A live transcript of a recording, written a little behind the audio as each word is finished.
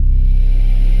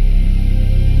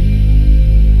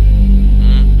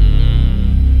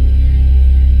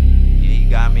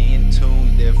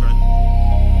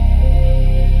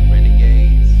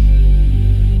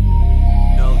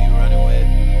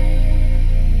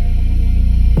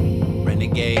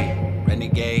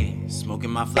Renegade, smoking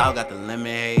my flower, got the lemon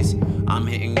haze. I'm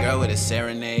hitting girl with a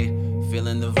serenade,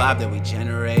 feeling the vibe that we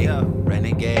generate.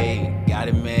 Renegade, got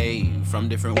it made from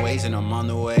different ways, and I'm on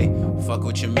the way. Fuck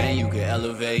with your man, you can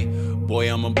elevate.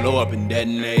 Boy, I'ma blow up and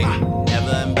detonate.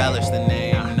 Never embellish the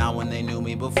name, not when they knew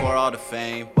me before all the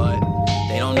fame, but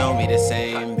they don't know me the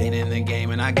same. Been in the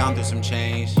game and I gone through some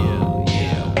change.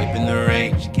 Yeah, whipping the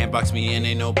range. Can't box me in,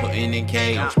 ain't no putting in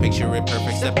cage. Picture it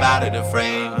perfect, step out of the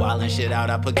frame. Wildin' shit out,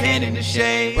 I put can in the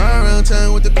shade. Ride around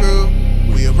town with the crew.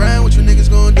 We around, what you niggas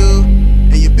gon' do?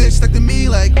 And your bitch stuck to me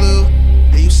like glue.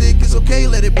 Yeah, you sick, it's okay,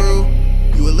 let it brew.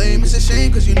 You a lame, it's a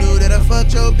shame, cause you knew that I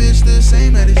fucked your bitch the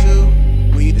same night as you.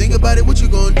 When you think about it, what you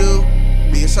gon' do?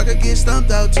 Be a sucker, get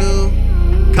stumped out too.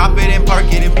 Cop it and park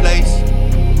it in place.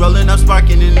 Rolling up,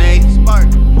 sparking in A.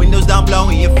 Windows down,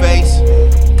 blowing your face.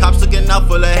 Cops looking out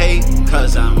full of hate,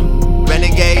 cause I'm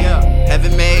renegade,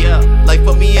 heaven made. Life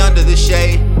put me under the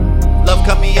shade. Love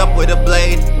cut me up with a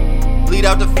blade. Bleed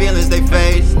out the feelings they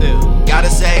fade. Still gotta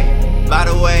say, by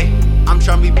the way, I'm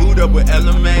tryna be booed up with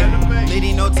LMA.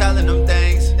 Lady, no telling them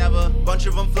things. Never, bunch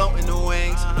of them floating the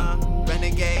wings.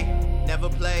 Renegade, never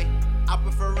play. I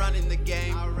prefer running the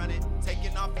game. I run it,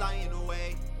 taking off, flying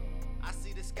away. I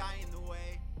see the sky in the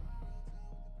way.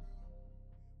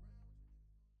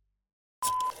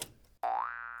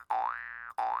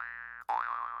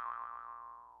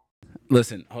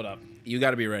 Listen, hold up. You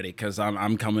got to be ready because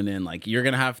I'm coming in. Like, you're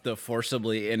going to have to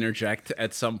forcibly interject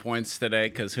at some points today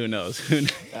because who knows?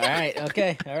 All right.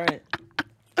 Okay. All right.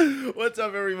 What's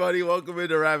up, everybody? Welcome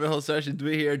into Rabbit Hole Sessions.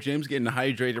 We here. James getting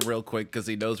hydrated real quick because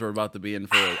he knows we're about to be in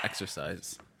for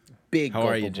exercise. Big How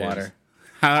gulp are you, of James? water.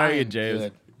 How are you, James?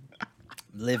 Good.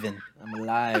 Living. I'm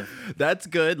alive. That's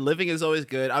good. Living is always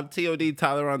good. I'm TOD,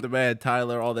 Tyler on Demand,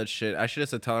 Tyler, all that shit. I should have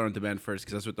said Tyler on Demand first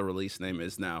because that's what the release name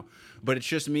is now. But it's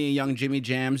just me, young Jimmy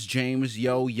Jams, James,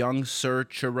 young Sir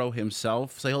Churro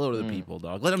himself. Say hello to the people,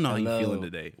 dog. Let them know how you're feeling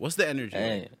today. What's the energy?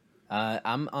 Hey,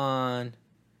 I'm on,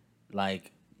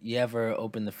 like, you ever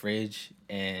open the fridge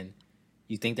and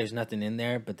you think there's nothing in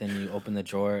there, but then you open the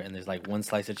drawer and there's like one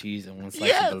slice of cheese and one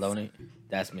slice of bologna?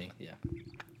 That's me, yeah.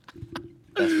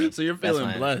 That's me. So you're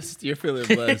feeling blessed. You're feeling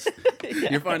blessed.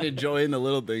 Yeah. You're finding joy in the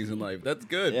little things in life. That's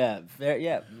good. Yeah,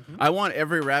 yeah. Mm-hmm. I want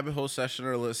every Rabbit Hole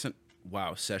sessioner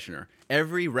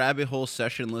every Rabbit Hole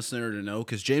session listener to know,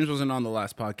 because James wasn't on the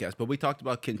last podcast, but we talked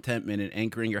about contentment and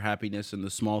anchoring your happiness in the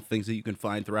small things that you can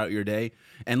find throughout your day.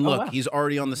 And look, he's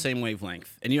already on the same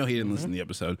wavelength. And you know he didn't listen to the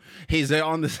episode. He's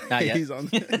on the Not yet. He's on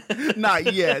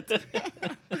not yet.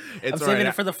 I'm saving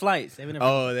it for the flight.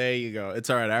 There you go. It's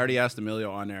all right. I already asked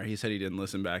Emilio on there. He said he didn't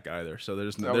listen back either. So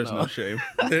there's no shame.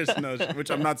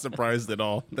 Which I'm not surprised at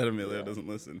all that Emilio doesn't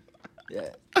listen. Yeah.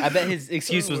 I bet his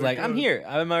excuse was like, I'm here.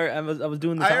 I was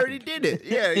doing the I already did it.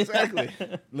 Yeah, exactly.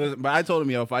 Listen, but I told him,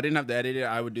 if I didn't have to edit it,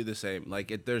 I would do the same.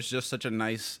 Like, there's just such a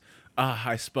nice,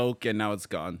 I spoke and now it's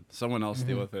gone. Someone else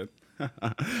deal with it.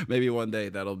 Maybe one day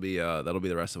that'll be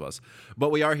the rest of us. But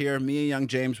we are here. Me and young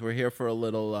James, we're here for a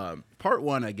little part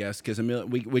one, I guess, because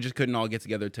we just couldn't all get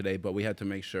together today, but we had to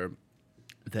make sure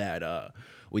that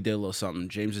we did a little something.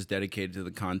 James is dedicated to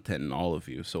the content and all of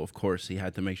you, so of course he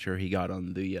had to make sure he got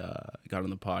on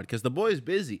the pod because the boy's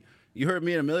busy. You heard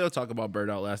me and Emilio talk about Bird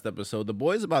Out last episode. The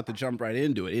boy's about to jump right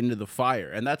into the fire,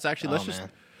 and that's actually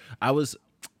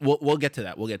we'll get to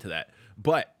that. We'll get to that.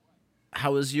 But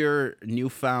how is your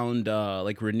newfound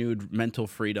renewed mental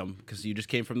freedom? Because you just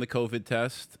came from the COVID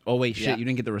test. Oh wait, shit, you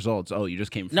didn't get the results. Oh, you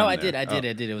just came from. No, I there.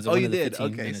 did. It was you did.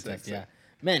 15-minute test. Yeah.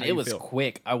 Man, it was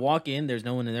quick. I walk in, there's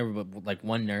no one in there but like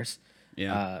one nurse.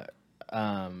 Yeah.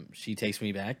 She takes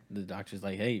me back. The doctor's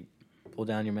like, "Hey, pull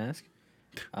down your mask."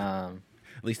 At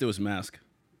least it was a mask.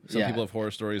 Some people have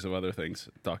horror stories of other things.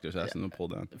 Doctors asking them to pull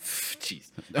down. Jeez.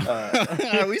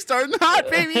 We starting hot,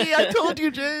 baby. I told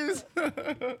you, James.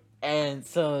 And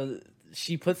so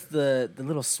she puts the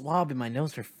little swab in my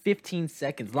nose for 15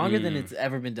 seconds, longer than it's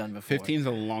ever been done before. 15's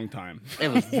a long time. It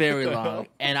was very long.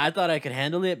 And I thought I could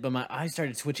handle it, but my eyes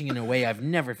started twitching in a way I've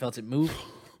never felt it move.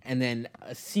 And then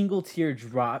a single tear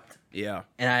dropped. Yeah.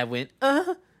 And I went,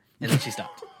 and then she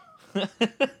stopped.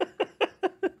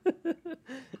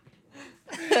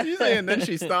 You say, and then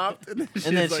she stopped? And then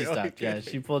she stopped. Okay. Yeah,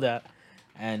 she pulled out.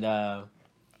 And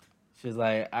she was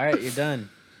like, all right, you're done.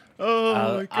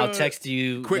 Oh, my God. I'll text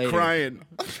you Quit later. crying.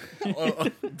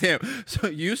 Damn. So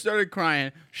you started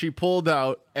crying. She pulled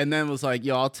out and then was like,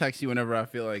 yo, I'll text you whenever I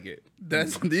feel like it.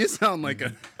 You sound like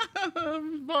a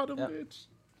bottom bitch.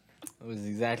 It was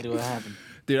exactly what happened.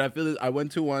 Dude, I feel this. I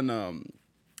went to one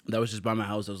that was just by my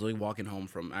house. I was like walking home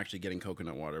from actually getting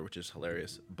coconut water, which is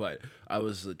hilarious. But I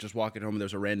was just walking home and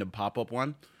there's a random pop-up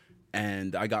one.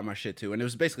 and I got my shit too. And it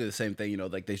was basically the same thing, you know,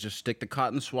 like they just stick the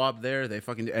cotton swab there. They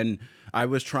fucking, and I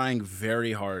was trying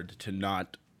very hard to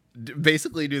not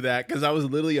basically do that because I was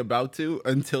literally about to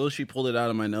until she pulled it out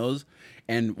of my nose.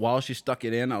 And while she stuck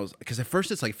it in, I was, because at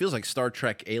first it's like, feels like Star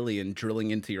Trek alien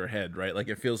drilling into your head, right? Like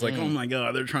it feels like, oh my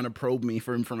God, they're trying to probe me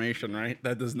for information, right?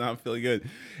 That does not feel good.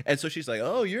 And so she's like,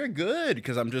 oh, you're good.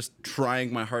 Because I'm just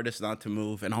trying my hardest not to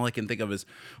move. And all I can think of is,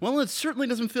 well, it certainly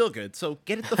doesn't feel good. So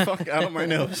get it the fuck out of my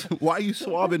nose. Why are you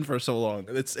swabbing for so long?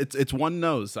 It's one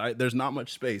nose. There's not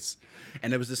much space.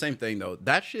 And it was the same thing though.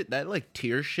 That shit, that like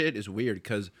tear shit is weird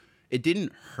because it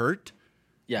didn't hurt.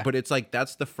 Yeah. But it's like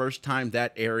that's the first time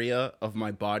that area of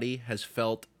my body has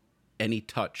felt any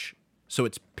touch. So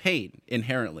it's pain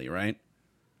inherently, right?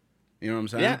 You know what I'm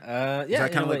saying? Yeah. Is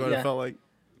that kind of like what it felt like?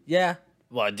 Yeah.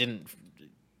 Well, it didn't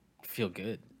feel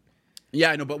good.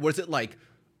 Yeah, I know. But was it like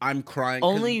I'm crying?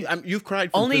 You've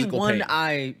cried from only physical one pain.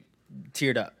 eye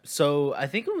teared up. So I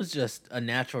think it was just a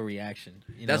natural reaction.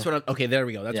 That's what I'm. Okay, there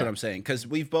we go. That's what I'm saying. Because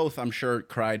we've both, I'm sure,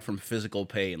 cried from physical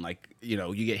pain. Like, you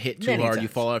know, you get hit too Many hard, times. you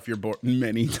fall off your board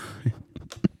many times.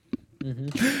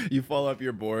 You fall off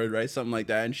your board, right? Something like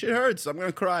that, and shit hurts. I'm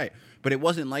gonna cry. But it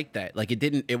wasn't like that. Like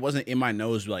it wasn't in my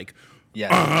nose. Like,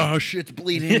 oh, shit's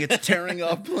bleeding. It's tearing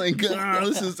up. Like,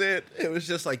 this is it. It was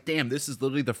just like, damn, this is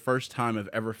literally the first time I've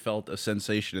ever felt a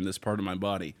sensation in this part of my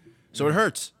body. So it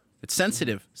hurts. It's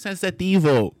sensitive.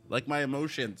 Sensitivo. Like my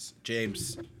emotions,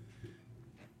 James.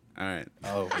 All right.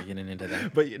 Oh, we're getting into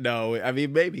that. But no, I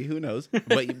mean, maybe. Who knows? But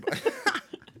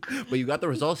but you got the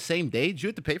results same day? Did you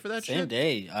have to pay for that shit? Same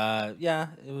day. Yeah,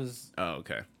 it was. Oh,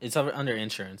 okay. It's under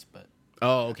insurance, but.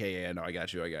 Oh, okay. Yeah, no, I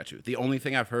got you. The only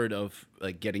thing I've heard of,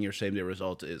 like, getting your same day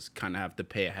results is kind of have to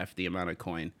pay a hefty amount of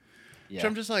coin. Yeah. So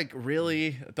I'm just like,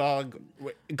 really, dog?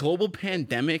 Global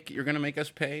pandemic, you're going to make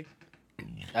us pay?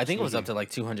 I think it was up to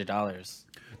like $200.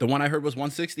 The one I heard was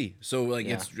 160. So like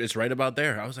it's right about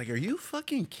there. I was like, are you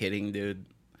fucking kidding, dude?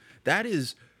 That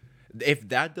is, if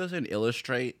that doesn't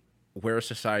illustrate where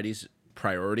society's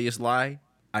priorities lie,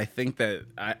 I think that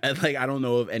I don't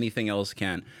know if anything else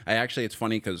can. It's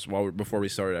funny because before we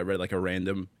started, I read like a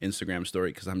random Instagram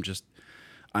story because I'm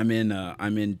in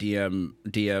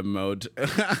DM mode.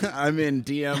 I'm in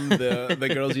DM the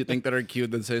girls you think that are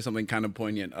cute that say something kind of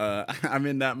poignant. I'm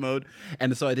in that mode,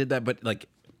 and so I did that. But like,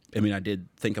 I mean, I did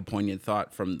think a poignant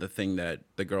thought from the thing that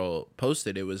the girl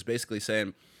posted. It was basically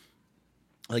saying,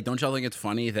 like, don't y'all think it's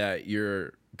funny that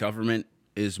your government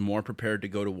is more prepared to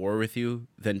go to war with you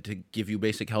than to give you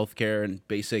basic health care and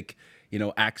basic, you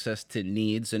know, access to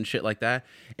needs and shit like that?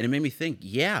 And it made me think,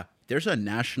 yeah, there's a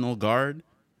National Guard.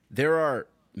 There are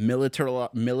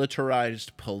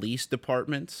militarized police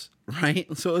departments, right?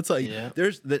 So it's like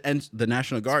there's the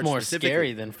National Guard. It's more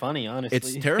scary than funny, honestly.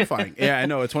 It's terrifying. Yeah, I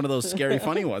know. It's one of those scary,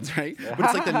 funny ones, right? But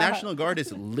it's like the National Guard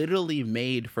is literally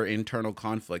made for internal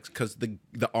conflicts because the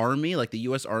Army, like the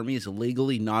U.S. Army, is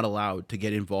legally not allowed to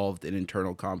get involved in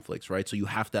internal conflicts, right? So you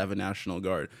have to have a National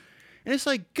Guard. And it's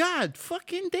like, God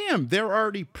fucking damn, they're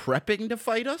already prepping to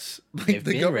fight us. Like They've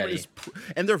the been government ready.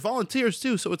 and they're volunteers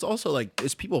too. So it's also like,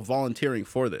 it's people volunteering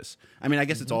for this. I mean, I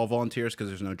guess it's all volunteers because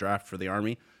there's no draft for the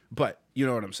Army. But you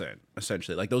know what I'm saying,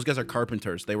 essentially. Like those guys are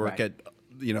carpenters. They work at,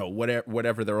 you know,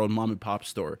 whatever their own mom and pop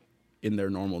store in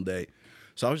their normal day.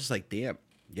 So I was just like, damn,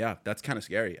 yeah, that's kind of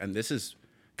scary. And this is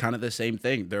kind of the same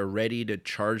thing. They're ready to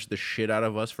charge the shit out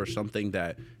of us for something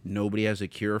that nobody has a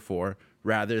cure for,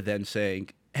 rather than saying,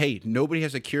 hey, nobody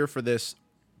has a cure for this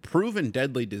proven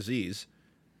deadly disease,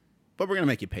 but we're going to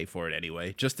make you pay for it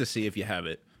anyway, just to see if you have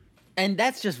it. And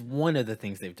that's just one of the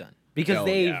things they've done. Because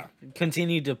they've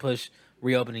continued to push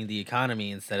reopening the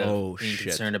economy instead of being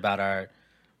concerned about our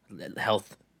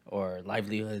health or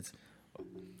livelihoods.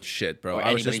 Shit, bro. Or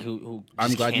anybody who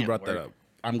I'm glad you brought work. that up.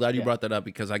 I'm glad you brought that up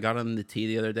because I got on the T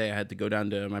the other day. I had to go down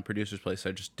to my producer's place.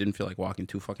 I just didn't feel like walking,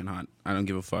 too fucking hot. I don't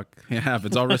give a fuck. It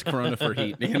happens. I'll risk corona for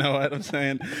heat. You know what I'm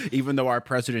saying? Even though our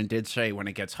president did say when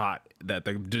it gets hot that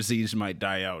the disease might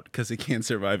die out because it can't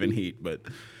survive in heat. But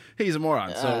he's a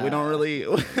moron, so we don't really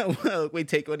we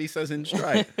take what he says in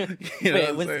stride. You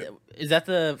know Wait, is that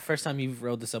the first time you've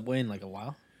rode the subway in like a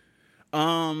while?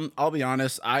 I'll be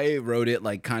honest. I rode it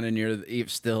like kind of near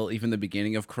even the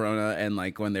beginning of Corona, and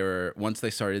like when once they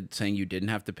started saying you didn't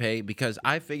have to pay, because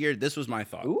I figured this was my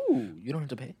thought. Ooh, you don't have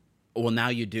to pay. Well, now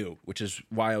you do, which is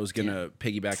why I was gonna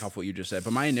piggyback off what you just said.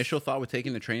 But my initial thought with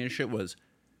taking the train and shit was,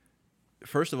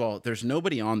 first of all, there's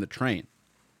nobody on the train.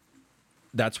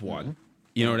 That's one.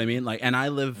 You know what I mean? Like, and I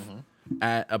live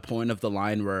at a point of the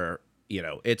line where, you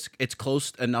know, it's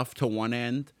close enough to one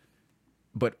end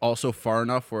but also far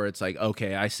enough where it's like,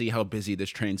 okay, I see how busy this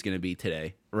train's going to be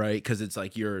today, right? Because it's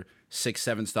like you're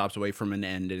 6-7 stops away from an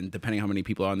end, and depending how many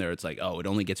people are on there, it's like, oh, it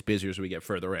only gets busier as we get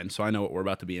further in. So I know what we're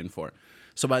about to be in for.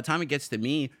 So by the time it gets to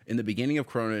me in the beginning of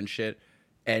Corona and shit,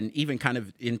 and even kind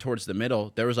of in towards the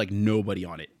middle, there was like nobody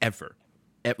on it ever,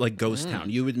 at like ghost town.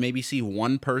 You would maybe see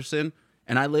one person,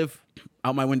 and I live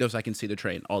out my windows. I can see the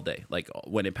train all day, like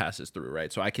when it passes through,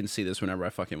 right? So I can see this whenever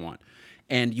I fucking want.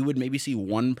 And you would maybe see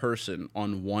one person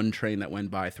on one train that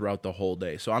went by throughout the whole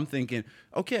day. So I'm thinking,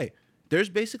 okay, there's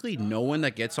basically no one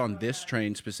that gets on this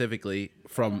train specifically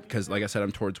because like I said,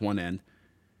 I'm towards one end,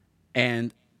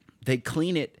 and they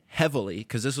clean it heavily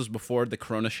because this was before the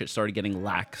Corona shit started getting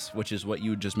lax, which is what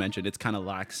you just mentioned. It's kind of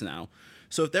lax now.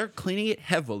 So if they're cleaning it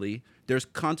heavily, there's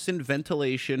constant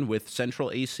ventilation with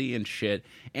central AC and shit,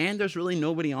 and there's really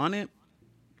nobody on it.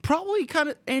 Probably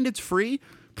and it's free.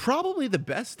 Probably the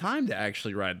best time to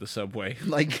actually ride the subway.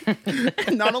 Like,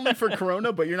 not only for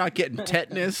Corona, but you're not getting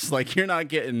tetanus. Like, you're not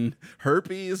getting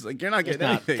herpes. Like, you're not getting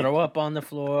anything. Throw up on the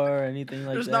floor or anything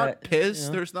like there's that. There's not piss. You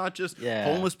know? There's not just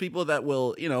homeless people that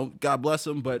will, God bless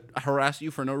them, but harass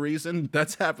you for no reason.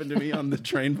 That's happened to me on the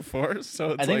train before.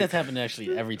 So it's I think that's happened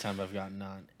actually every time I've gotten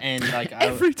on. And like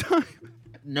every time.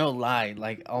 No lie,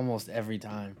 like almost every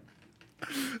time.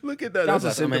 Look at that. That's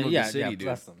a symptom of the city, dude.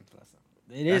 Bless them.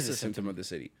 It is a symptom of the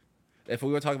city. If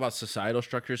we were to talk about societal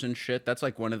structures and shit, that's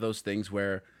like one of those things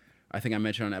where I think I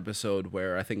mentioned on an episode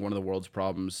where I think one of the world's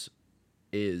problems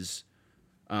is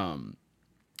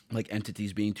like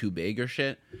entities being too big or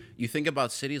shit. You think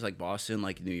about cities like Boston,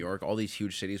 like New York, all these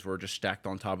huge cities where we're just stacked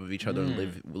on top of each other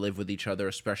and live with each other,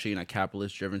 especially in a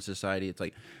capitalist driven society. It's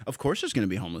like, of course there's going to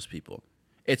be homeless people.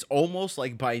 It's almost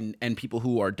like and people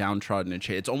who are downtrodden and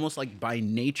shit. It's almost like by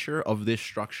nature of this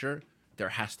structure, there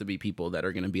has to be people that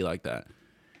are going to be like that.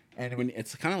 And when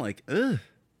it's kind of like, ugh,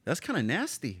 that's kind of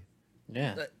nasty.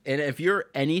 Yeah. And if you're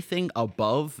anything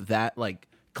above that, like,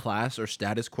 class or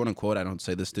status, quote unquote, I don't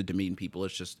say this to demean people.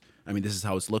 It's just, I mean, this is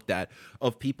how it's looked at,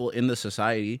 of people in the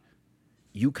society,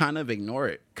 you kind of ignore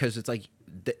it because it's like,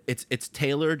 it's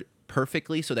tailored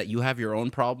perfectly so that you have your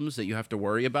own problems that you have to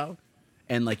worry about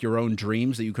and like your own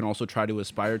dreams that you can also try to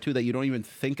aspire to that you don't even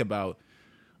think about.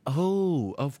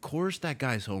 Oh, of course that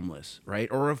guy's homeless, right?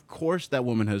 Or of course that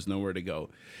woman has nowhere to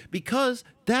go. Because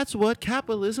that's what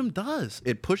capitalism does.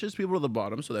 It pushes people to the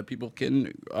bottom so that people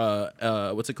can,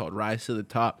 rise to the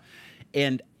top.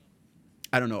 And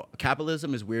I don't know,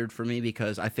 capitalism is weird for me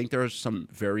because I think there are some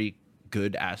very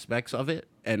good aspects of it.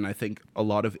 And I think a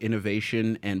lot of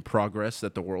innovation and progress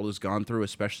that the world has gone through,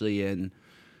 especially in,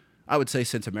 I would say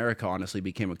since America honestly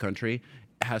became a country,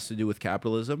 has to do with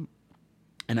capitalism.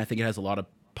 And I think it has a lot of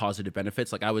positive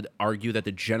benefits. Like I would argue that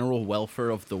the general welfare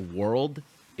of the world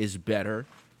is better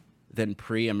than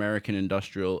pre-American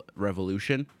Industrial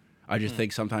Revolution. I just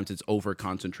think sometimes it's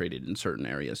over-concentrated in certain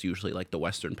areas, usually like the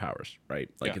Western powers, right?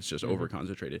 Like it's just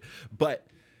over-concentrated. But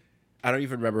I don't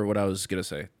even remember what I was going to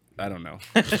say. I don't know.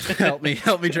 help me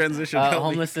transition.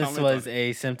 Homelessness was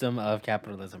a symptom of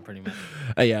capitalism, pretty much.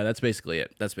 Yeah, that's basically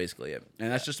it.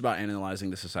 And that's just about analyzing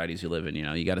the societies you live in. You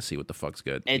know, you got to see what the fuck's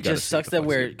good. It just sucks that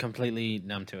we're completely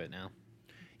numb to it now.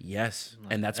 Yes,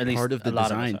 and that's part of the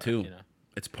design too.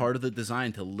 It's part of the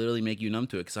design to literally make you numb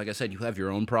to it. Because like I said, you have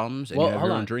your own problems and you have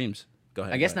your own dreams. Go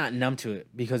ahead. I guess not numb to it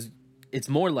because it's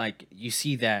more like you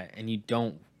see that and you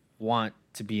don't want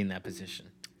to be in that position.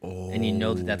 Oh, and you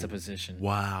know that that's a position.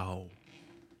 Wow.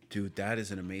 Dude, that is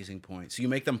an amazing point. So you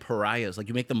make them pariahs. Like,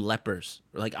 you make them lepers.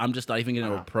 Like, I'm just not even going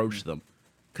to approach them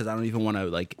because I don't even want to,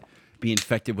 like, be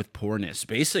infected with poorness,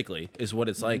 basically, is what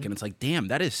it's like. And it's like, damn,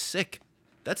 that is sick.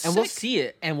 That's and sick. We'll see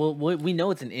it. And we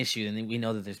know it's an issue. And we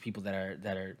know that there's people that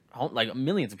are like,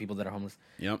 millions of people that are homeless.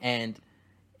 Yep. And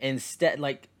instead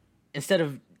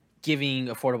of giving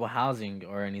affordable housing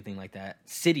or anything like that,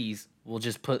 cities will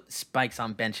just put spikes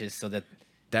on benches so that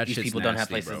these people don't have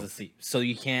places to sleep. So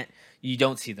you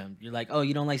don't see them. You're like, oh,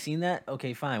 you don't like seeing that?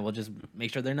 Okay, fine. We'll just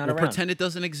make sure they're not around. Pretend it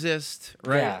doesn't exist,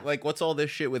 right? Yeah. Like, what's all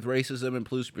this shit with racism and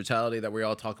police brutality that we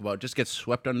all talk about just gets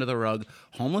swept under the rug?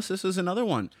 Homelessness is another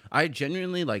one. I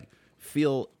genuinely, like,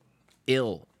 feel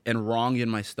ill and wrong in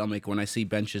my stomach when I see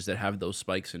benches that have those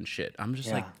spikes and shit. I'm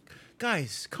just like,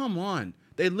 guys, come on.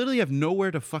 They literally have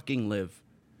nowhere to fucking live.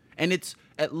 And it's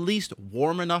at least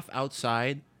warm enough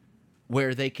outside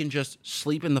where they can just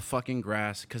sleep in the fucking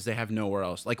grass because they have nowhere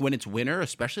else. Like when it's winter,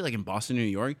 especially like in Boston, New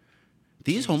York,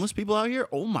 these homeless people out here,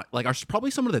 oh my, like are probably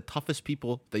some of the toughest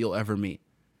people that you'll ever meet.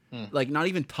 Like not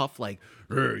even tough, like,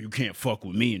 you can't fuck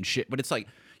with me and shit. But it's like,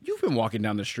 you've been walking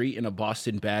down the street in a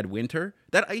Boston bad winter.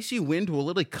 That icy wind will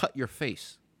literally cut your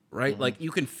face. right? Like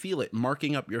you can feel it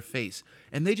marking up your face,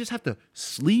 and they just have to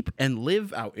sleep and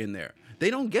live out in there. They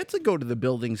don't get to go to the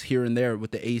buildings here and there with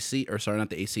the AC, or sorry,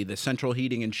 not the AC, the central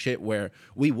heating and shit, where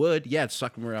we would, yeah, it's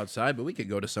suck when we're outside, but we could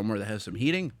go to somewhere that has some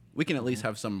heating. We can at least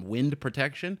have some wind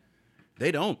protection.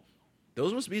 They don't.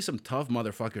 Those must be some tough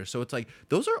motherfuckers. So it's like,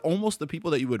 those are almost the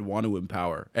people that you would want to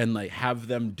empower and like have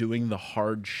them doing the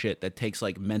hard shit that takes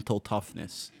like mental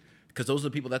toughness. Because those are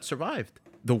the people that survived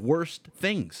the worst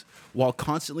things while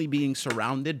constantly being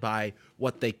surrounded by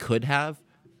what they could have,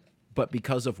 but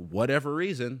because of whatever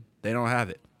reason, they don't have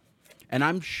it. And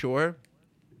I'm sure,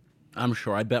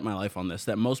 I bet my life on this,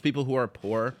 that most people who are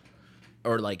poor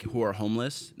or like who are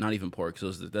homeless, not even poor,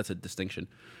 because that's a distinction,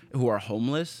 who are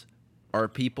homeless are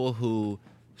people who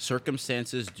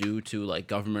circumstances due to like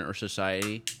government or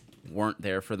society weren't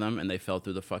there for them and they fell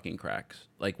through the fucking cracks.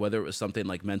 Like whether it was something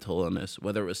like mental illness,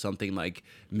 whether it was something like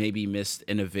maybe missed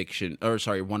an eviction, or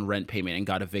sorry, one rent payment and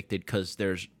got evicted because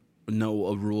there's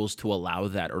no rules to allow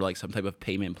that, or like some type of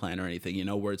payment plan or anything, you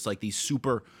know, where it's like these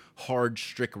super hard,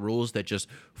 strict rules that just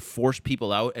force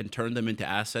people out and turn them into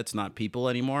assets, not people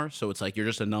anymore. So it's like you're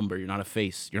just a number, you're not a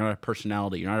face, you're not a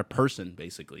personality, you're not a person,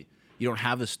 basically. You don't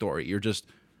have a story, you're just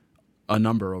a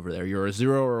number over there. You're a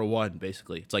 0 or a 1,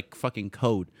 basically. It's like fucking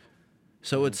code.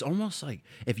 So it's almost like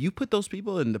if you put those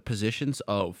people in the positions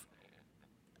of,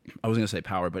 I was going to say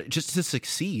power, but just to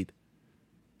succeed,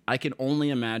 I can only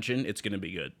imagine it's going to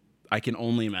be good. I can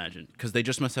only imagine, because they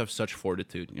just must have such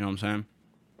fortitude. You know what I'm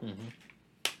saying?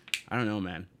 I don't know,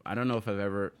 man. I don't know if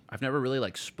I've never really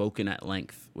like spoken at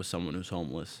length with someone who's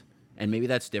homeless. And maybe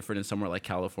that's different in somewhere like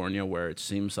California, where it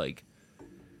seems like,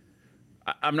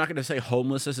 I'm not going to say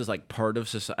homelessness is like part of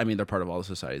society. I mean, they're part of all the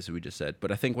societies that we just said.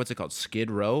 But I think, what's it called? Skid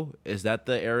Row? Is that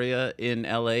the area in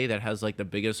LA that has like the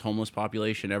biggest homeless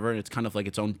population ever? And it's kind of like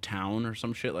its own town or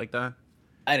some shit like that?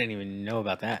 I didn't even know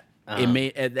about that.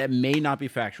 That may not be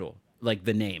factual, like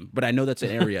the name, but I know that's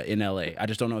an area in LA. I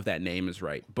just don't know if that name is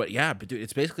right. But yeah, but dude,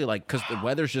 it's basically like, because the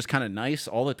weather's just kind of nice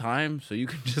all the time, so you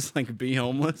can just like be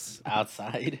homeless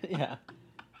outside. Yeah.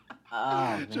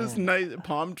 Oh, just nice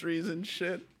palm trees and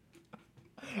shit.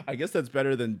 I guess that's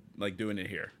better than like doing it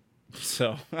here.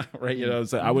 So right, you know,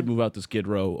 so I would move out to Skid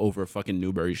Row over fucking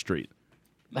Newbury Street.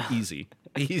 Easy.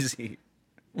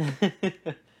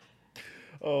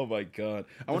 Oh my god!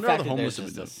 I wonder how the homeless have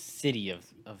been doing. A city of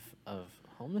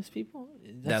homeless people.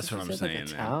 That's what I'm saying. Like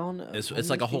a town. It's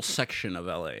like a whole section of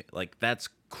LA. Like that's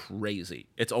crazy.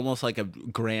 It's almost like a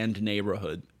grand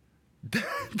neighborhood.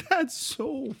 That's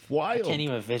so wild. I can't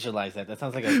even visualize that. That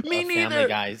sounds like a Family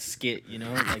Guy skit. You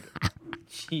know, like,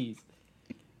 jeez.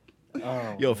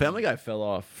 Oh, yo, Family Guy fell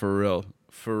off for real.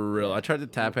 For real. I tried to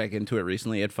tap back into it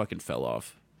recently. It fucking fell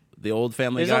off. The old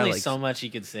Family Guy. There's only like, so much you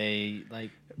could say.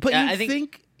 Like, but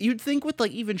you'd think with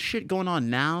like even shit going on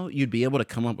now, you'd be able to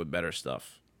come up with better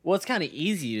stuff. Well, it's kind of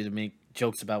easy to make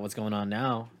jokes about what's going on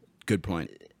now. Good point.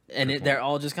 And they're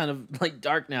all just kind of like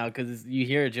dark now, because you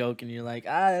hear a joke and you're like,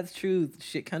 that's true.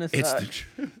 Shit kind of sucks. It's the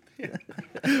truth.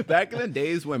 Yeah. Back in the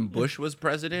days when Bush was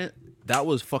president, that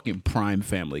was fucking prime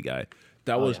Family Guy.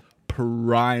 That was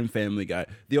prime Family Guy.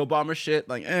 The Obama shit,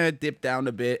 like, dipped down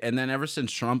a bit. And then ever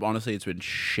since Trump, honestly, it's been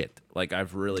shit. Like,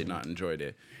 I've really not enjoyed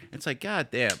it. It's like,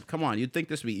 god damn, come on. You'd think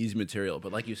this would be easy material.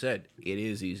 But like you said, it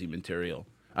is easy material.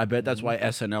 I bet that's why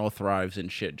SNL thrives and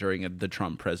shit during the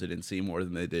Trump presidency more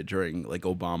than they did during like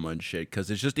Obama and shit, because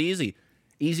it's just easy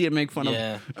to make fun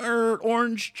of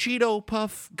orange Cheeto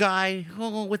puff guy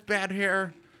with bad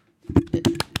hair.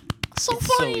 So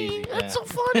funny. It's so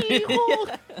funny.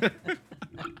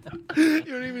 You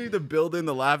don't even need to build in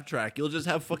the laugh track. You'll just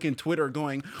have fucking Twitter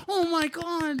going, oh my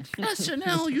god,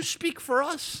 SNL, you speak for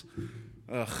us.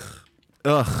 Ugh.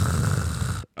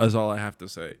 That's all I have to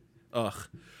say. Ugh.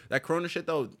 That Corona shit,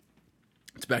 though,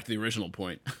 it's back to the original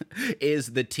point,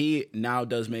 is the tea now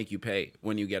does make you pay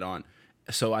when you get on.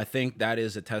 So I think that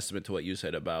is a testament to what you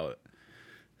said about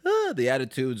the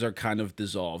attitudes are kind of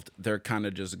dissolved. They're kind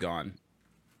of just gone.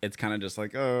 It's kind of just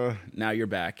like, now you're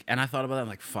back. And I thought about that. I'm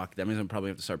like, fuck, that means I'm probably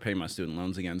have to start paying my student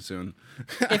loans again soon.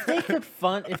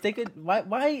 if they could,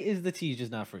 why is the tea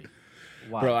just not free?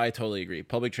 Why? Bro, I totally agree.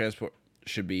 Public transport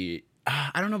should be,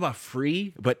 I don't know about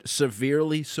free, but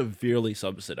severely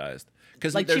subsidized.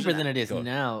 Because like cheaper than it is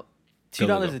now.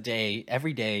 $2 a day,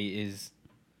 every day is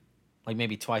like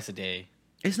maybe twice a day.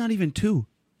 It's not even $2.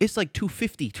 It's like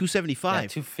 $2.50, $2.75. Yeah,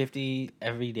 $2.50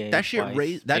 every day. That shit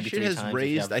has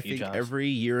raised, I think, every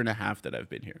year and a half that I've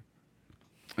been here.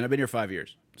 And I've been here 5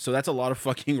 years. So that's a lot of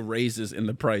fucking raises in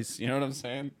the price. You know what I'm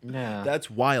saying? Yeah. That's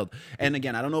wild. And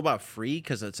again, I don't know about free,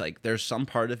 because it's like there's some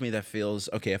part of me that feels,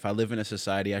 okay, if I live in a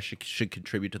society, I should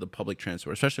contribute to the public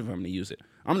transport, especially if I'm going to use it.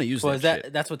 I'm going to use that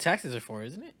shit. That's what taxes are for,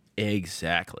 isn't it?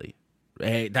 Exactly.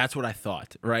 Hey, that's what I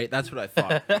thought, right? That's what I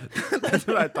thought. That's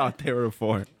what I thought they were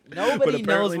for. Nobody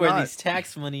knows where these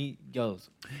tax money goes.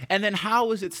 And then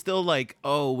how is it still like,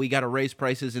 oh, we got to raise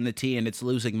prices in the tea and it's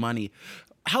losing money?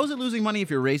 How is it losing money if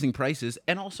you're raising prices?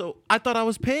 And also, I thought I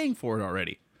was paying for it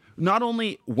already. Not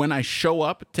only when I show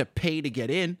up to pay to get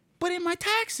in, but in my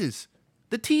taxes.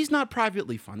 The tea's not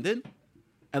privately funded.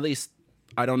 At least,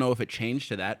 I don't know if it changed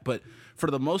to that. But for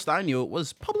the most I knew, it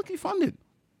was publicly funded.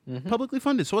 Mm-hmm. Publicly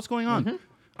funded. So what's going on? Mm-hmm.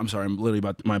 I'm sorry. I'm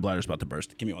literally my bladder's about to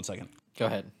burst. Give me 1 second. Go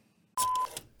ahead.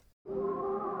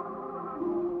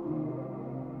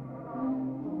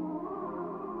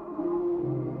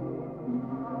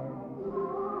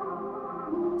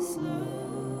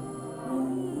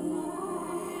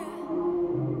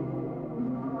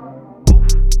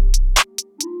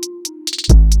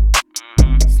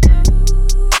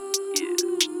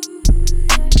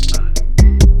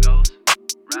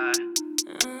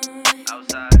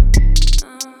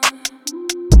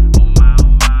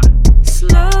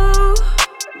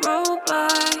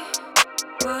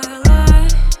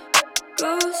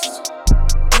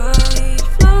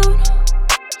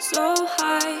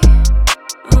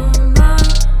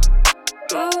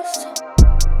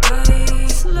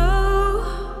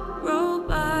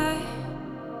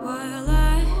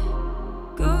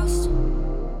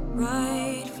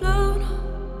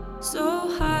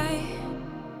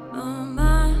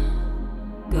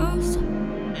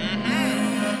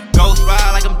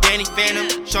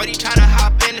 Shorty tryna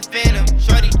hop in the phantom.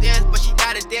 Shorty dance, but she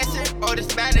not a dancer. All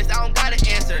this madness, I don't got an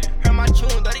answer. Heard my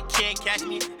tune, though they can't catch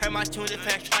me. Heard my tune, the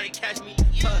fans try to catch me.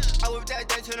 I whip that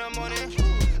day to the morning.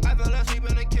 I fell asleep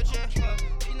in the kitchen.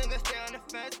 These niggas stay on the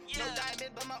fence. No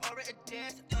diamond, but my aura a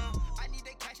dance. I need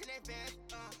the cash in advance.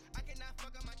 I cannot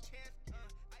fuck up my chance.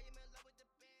 I am in love with the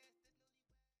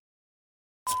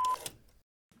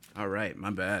band. All right, my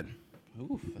bad.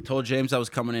 Oof. I told James I was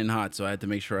coming in hot, so I had to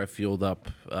make sure I fueled up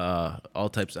all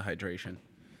types of hydration.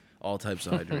 All types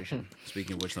of hydration.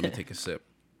 Speaking of which, let me take a sip.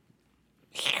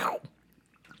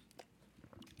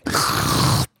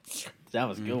 That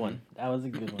was a good one. That was a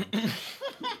good one.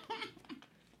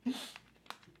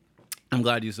 I'm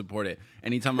glad you support it.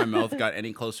 Anytime my mouth got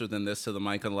any closer than this to the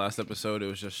mic on the last episode, it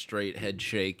was just straight head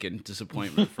shake and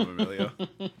disappointment from Emilio.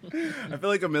 I feel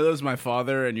like Emilio's my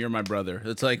father and you're my brother.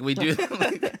 It's like we do,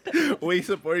 we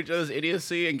support each other's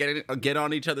idiocy and get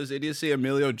on each other's idiocy.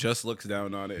 Emilio just looks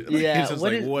down on it. Yeah. He's just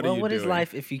what is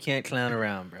life if you can't clown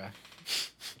around, bro?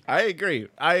 I agree.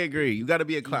 You got to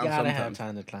be a clown sometimes. You gotta have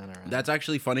time to clown around. That's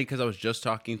actually funny because I was just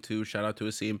talking to, shout out to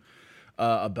Asim,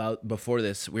 about before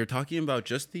this. We were talking about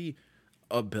just the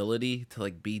ability to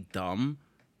like be dumb,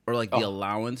 or like the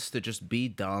allowance to just be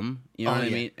dumb. You know what I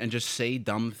mean? And just say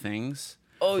dumb things.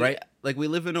 Right? Yeah. Like we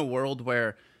live in a world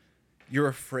where you're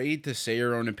afraid to say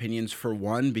your own opinions, for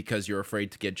one, because you're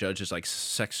afraid to get judged as like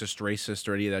sexist, racist,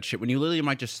 or any of that shit. When you literally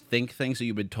might just think things that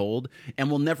you've been told, and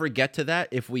we'll never get to that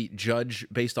if we judge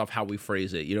based off how we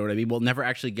phrase it. You know what I mean? We'll never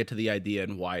actually get to the idea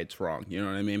and why it's wrong. You know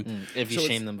what I mean? If you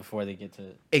shame them before they get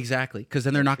to exactly, because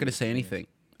then they're not going to say anything.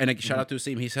 And like, shout out to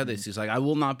Asim, he said this. He's like, I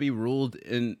will not be ruled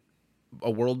in a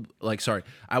world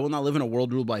I will not live in a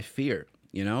world ruled by fear.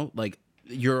 You know, like.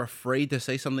 You're afraid to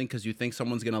say something because you think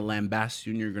someone's going to lambast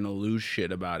you and you're going to lose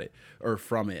shit about it or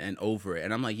from it and over it.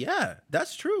 And I'm like, yeah,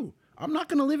 that's true. I'm not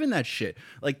going to live in that shit.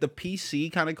 Like the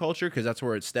PC kind of culture, because that's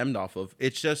where it stemmed off of.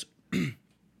 It's just,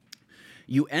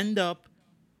 you end up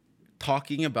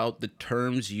talking about the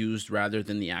terms used rather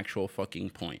than the actual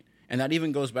fucking point. And that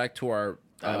even goes back to our...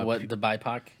 the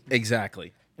BIPOC?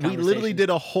 Exactly. We literally did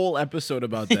a whole episode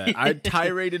about that. I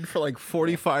tirade for like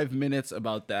 45 minutes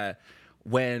about that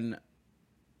when...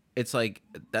 It's like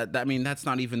that. I mean, that's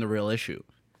not even the real issue.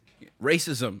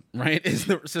 Racism, right, is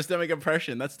the systemic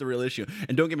oppression. That's the real issue.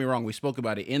 And don't get me wrong, we spoke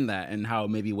about it in that and how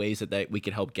maybe ways that we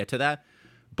could help get to that.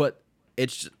 But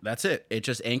that's it. It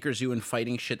just anchors you in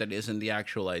fighting shit that isn't the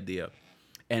actual idea.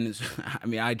 And I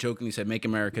mean, I jokingly said, "Make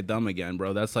America dumb again,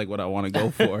 bro." That's like what I want to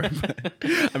go for.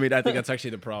 I mean, I think that's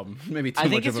actually the problem. Maybe too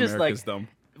much of America's dumb.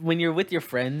 When you're with your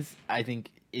friends, I think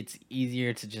it's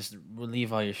easier to just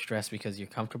relieve all your stress because you're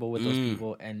comfortable with those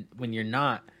people. And when you're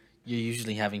not, you're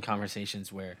usually having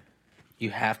conversations where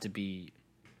you have to be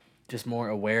just more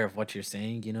aware of what you're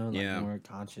saying, you know, like more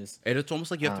conscious. And it's almost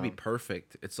like you have to be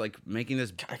perfect. It's like making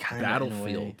this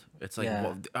battlefield. It's like,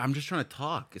 well, I'm just trying to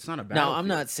talk. It's not a battlefield. No, I'm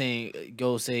not saying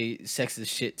go say sexist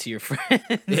shit to your friends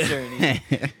or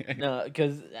anything. No,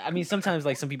 because, I mean, sometimes,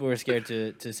 like, some people are scared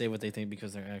to say what they think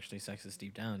because they're actually sexist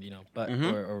deep down, you know, but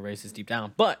or racist deep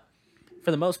down. But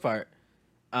for the most part...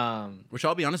 which,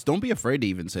 I'll be honest, don't be afraid to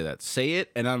even say that. Say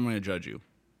it, and I'm going to judge you.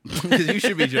 Because you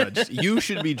should be judged. You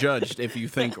should be judged if you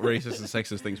think racist and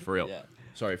sexist things for real. Yeah.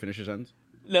 Sorry, finish your sentence.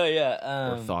 No,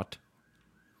 yeah. Or thought.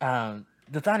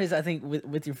 The thought is, I think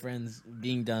with your friends,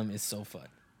 being dumb is so fun.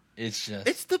 It's just...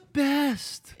 It's the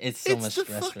best. It's so much It's the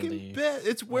stress fucking relief. best.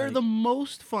 It's where Like- the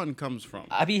most fun comes from.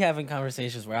 I be having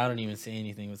conversations where I don't even say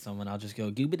anything with someone. I'll just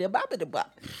go goobity bobbity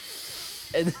bop.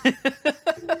 And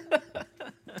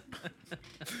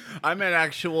I meant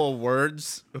actual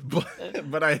words,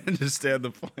 but I understand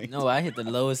the point. no, I hit the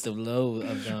lowest of low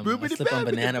of them. I slip on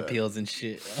banana peels and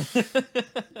shit.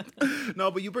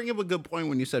 No, but you bring up a good point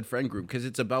when you said friend group, because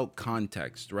it's about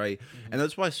context, right? And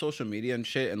that's why social media and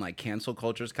shit and like cancel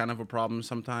culture is kind of a problem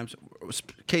sometimes.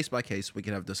 Case by case, we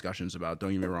can have discussions about,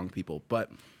 don't get me wrong, people. But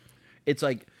it's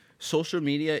like social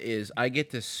media is, I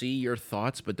get to see your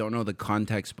thoughts, but don't know the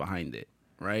context behind it.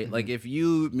 Right? Like if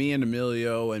you, me and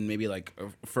Emilio and maybe like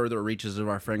further reaches of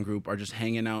our friend group are just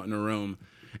hanging out in a room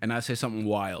and I say something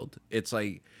wild, it's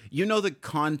like, you know, the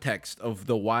context of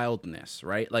the wildness,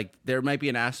 right? Like there might be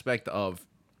an aspect of,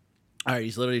 all right,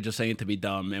 he's literally just saying it to be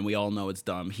dumb and we all know it's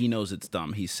dumb. He knows it's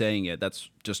dumb. He's saying it.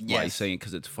 That's just why he's saying it,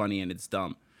 because it's funny and it's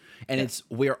dumb. And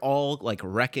we're all like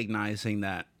recognizing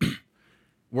that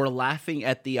we're laughing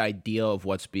at the idea of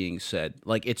what's being said.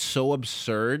 Like it's so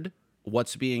absurd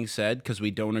what's being said because we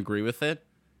don't agree with it,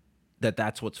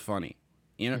 that's what's funny.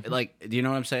 You know, like, do you know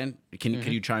what I'm saying? Can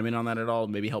you chime in on that at all?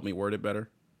 Maybe help me word it better.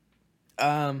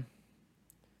 I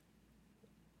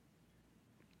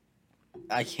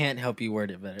can't help you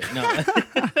word it better. No,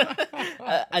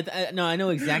 I know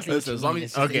exactly. Listen, what you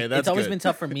mean. It's always been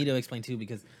tough for me to explain too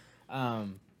because,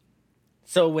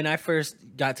 so when I first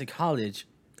got to college,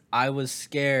 I was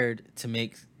scared to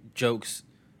make jokes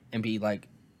and be like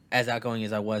as outgoing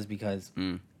as I was because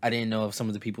I didn't know if some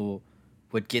of the people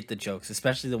would get the jokes,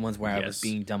 especially the ones where I was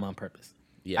being dumb on purpose.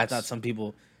 Yes. I thought some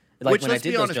people, like which, when I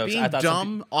did those jokes, being I thought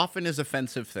dumb often is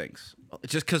offensive things.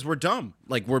 Just because we're dumb,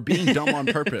 like we're being dumb on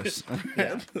purpose.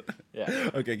 Yeah.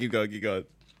 Okay, keep going.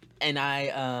 And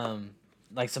I,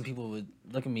 like some people would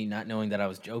look at me not knowing that I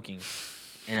was joking,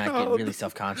 and I get really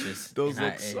self-conscious. Those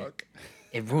looks suck.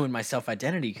 It ruined my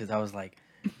self-identity because I was like,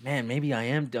 man, maybe I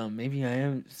am dumb. Maybe I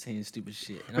am saying stupid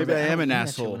shit. And maybe I am don't an mean that shit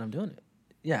asshole when I'm doing it.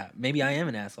 Yeah, maybe I am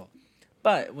an asshole.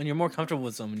 But when you're more comfortable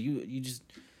with someone, you just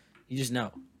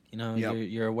know. You know,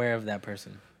 you're aware of that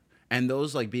person. And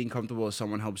those, like, being comfortable with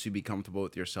someone helps you be comfortable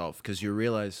with yourself, because you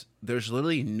realize there's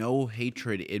literally no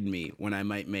hatred in me when I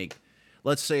might make,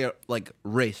 let's say, a like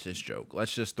racist joke.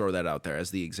 Let's just throw that out there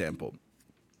as the example.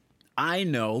 I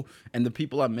know, and the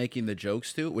people I'm making the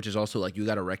jokes to, which is also like you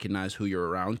got to recognize who you're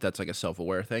around. That's like a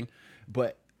self-aware thing.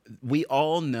 But we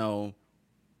all know,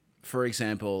 for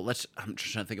example, I'm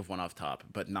just trying to think of one off top,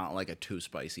 but not like a too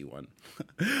spicy one.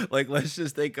 Like, let's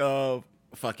just think of,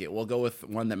 fuck it, we'll go with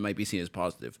one that might be seen as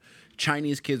positive.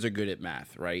 Chinese kids are good at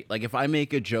math, right? Like if I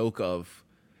make a joke of,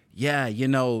 yeah, you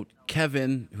know,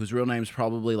 Kevin, whose real name's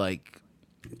probably like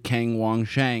Kang Wong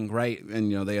Shang, right?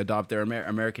 And, you know, they adopt their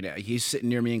American. He's sitting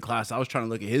near me in class. I was trying to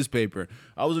look at his paper.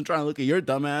 I wasn't trying to look at your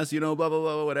dumbass, you know, blah, blah,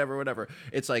 blah, whatever.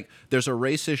 It's like there's a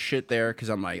racist shit there because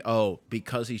I'm like, oh,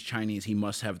 because he's Chinese, he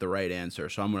must have the right answer.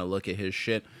 So I'm going to look at his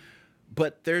shit.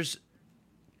 But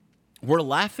we're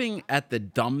laughing at the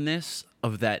dumbness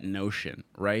of that notion,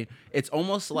 right? It's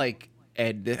almost like,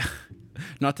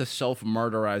 not to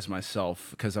self-murderize myself,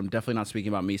 because I'm definitely not speaking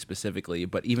about me specifically,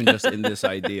 but even just in this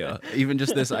idea,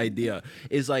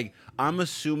 is like, I'm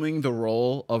assuming the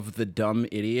role of the dumb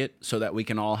idiot so that we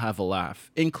can all have a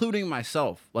laugh, including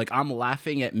myself. Like, I'm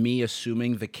laughing at me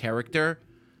assuming the character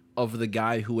of the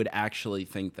guy who would actually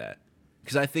think that.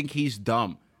 Because I think he's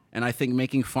dumb, and I think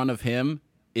making fun of him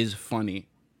is funny.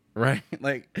 Right?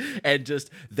 Like, and just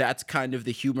that's kind of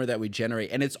the humor that we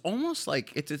generate. And it's almost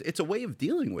like it's a way of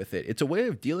dealing with it. It's a way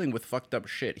of dealing with fucked up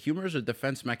shit. Humor is a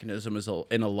defense mechanism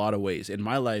in a lot of ways. In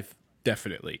my life,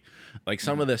 definitely. Like,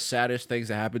 some of the saddest things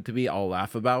that happened to me, I'll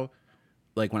laugh about,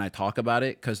 like, when I talk about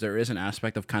it, because there is an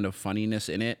aspect of kind of funniness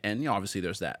in it. And, you know, obviously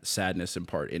there's that sadness in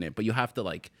part in it. But you have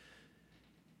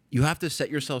to set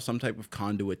yourself some type of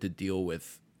conduit to deal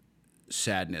with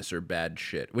sadness or bad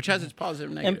shit, which has its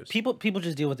positive and negatives. And people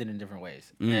just deal with it in different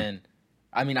ways. And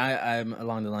I mean, I'm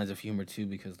along the lines of humor too,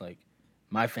 because like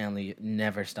my family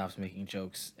never stops making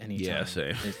jokes anytime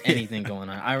there's anything going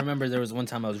on. I remember there was one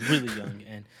time I was really young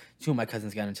and two of my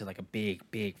cousins got into like a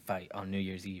big fight on New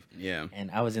Year's Eve. Yeah.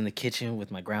 And I was in the kitchen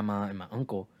with my grandma and my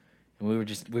uncle, and we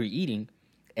were eating,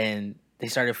 and they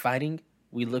started fighting.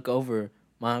 We look over,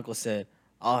 my uncle said,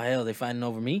 "Oh hell, they fighting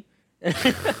over me?"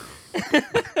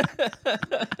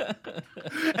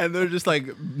 and they're just like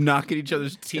knocking each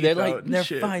other's teeth They're out. like And they're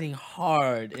shit. fighting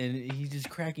hard, and he's just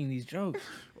cracking these jokes.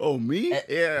 Oh, me?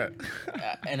 Yeah.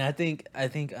 And I think I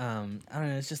don't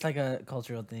know. It's just like a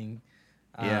cultural thing.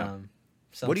 Yeah.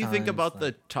 What do you think Sometimes, about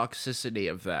like- the toxicity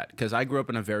of that? Because I grew up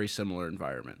in a very similar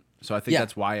environment, so I think Yeah.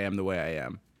 that's why I am the way I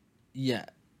am. Yeah,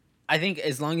 I think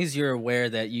as long as you're aware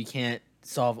that you can't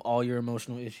solve all your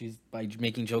emotional issues by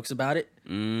making jokes about it,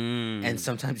 and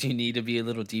sometimes you need to be a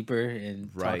little deeper and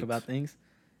Right. talk about things,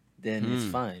 then it's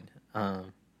fine.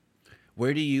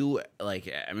 Where do you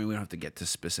like? I mean, we don't have to get to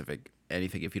specific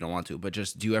anything if you don't want to, but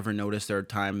just do you ever notice there are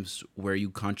times where you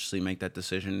consciously make that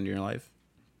decision in your life?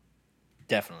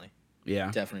 Definitely, Yeah.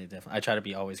 definitely. I try to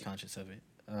be always conscious of it.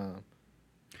 I'm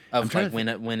Of trying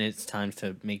like to when it's time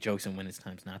to make jokes and when it's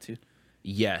time not to.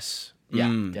 Yes. Yeah,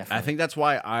 I definitely. think that's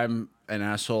why I'm an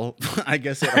asshole, I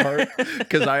guess, at heart,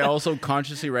 because I also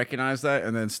consciously recognize that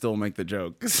and then still make the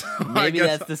joke. So I Maybe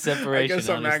guess- that's the separation. I guess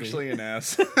I'm honestly. actually an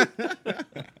ass.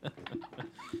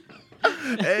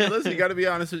 Hey, listen, you got to be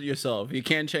honest with yourself. You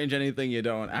can't change anything you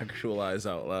don't actualize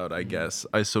out loud, I guess,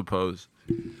 I suppose.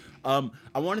 I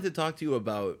wanted to talk to you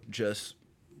about just...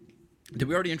 Did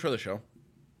we already intro the show?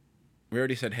 We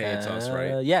already said, hey, it's us,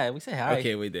 right? Yeah, we say hi.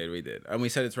 Okay, we did. And we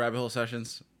said it's Rabbit Hole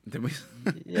Sessions. Did we?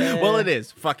 Yeah. Well, it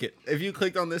is. Fuck it. If you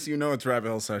clicked on this, you know it's Rabbit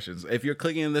Hole Sessions. If you're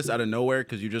clicking on this out of nowhere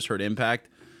because you just heard Impact,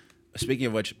 speaking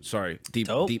of which, sorry, deep.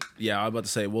 Yeah, I was about to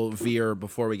say we'll veer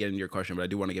before we get into your question, but I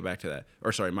do want to get back to that.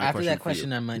 Or sorry, my After question. that for question,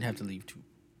 you. I might have to leave too.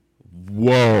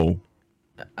 Whoa.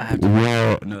 I have to.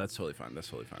 Whoa. No, that's totally fine. That's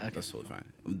totally fine. That's totally fine.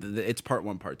 It's part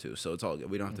 1, part 2, so it's all good.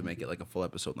 We don't have to make it like a full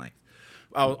episode length.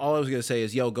 All I was gonna say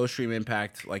is, yo, go stream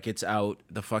Impact. Like, it's out.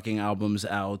 The fucking album's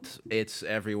out. It's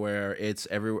everywhere. It's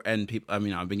everywhere. And people, I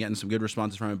mean, I've been getting some good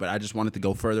responses from it, but I just wanted to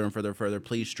go further and further.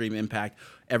 Please stream Impact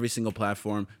every single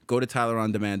platform. Go to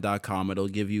TylerOnDemand.com. It'll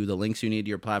give you the links you need to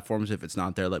your platforms. If it's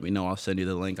not there, let me know. I'll send you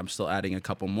the link. I'm still adding a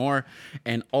couple more,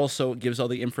 and also it gives all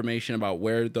the information about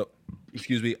where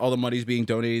all the money's being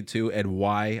donated to and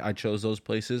why I chose those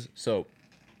places. So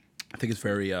I think it's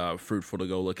very fruitful to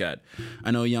go look at.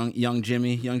 I know young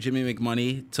Jimmy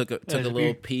McMoney took a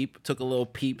little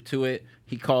peep to it.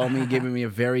 He called me, giving me a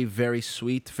very, very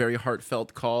sweet, very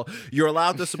heartfelt call. You're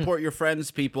allowed to support your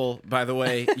friends, people, by the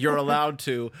way. You're allowed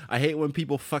to. I hate when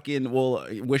people fucking will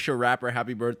wish a rapper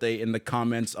happy birthday in the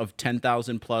comments of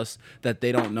 10,000 plus that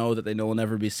they don't know, that they know will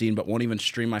never be seen, but won't even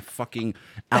stream my fucking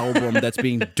album that's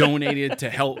being donated to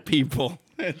help people.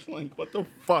 It's like, what the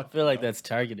fuck? I feel like that's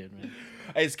targeted, man.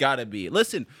 It's gotta be.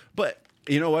 Listen, but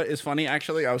you know what is funny?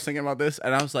 Actually, I was thinking about this,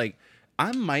 and I was like,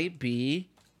 I might be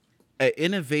an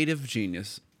innovative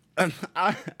genius.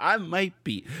 I might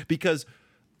be, because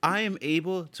I am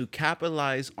able to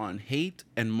capitalize on hate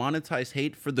and monetize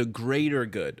hate for the greater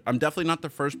good. I'm definitely not the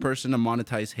first person to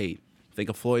monetize hate. Think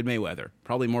of Floyd Mayweather.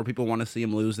 Probably more people want to see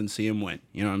him lose than see him win.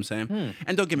 You know what I'm saying?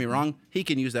 And don't get me wrong, he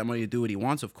can use that money to do what he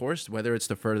wants, of course, whether it's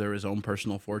to further his own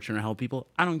personal fortune or help people.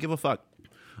 I don't give a fuck.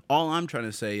 All I'm trying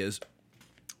to say is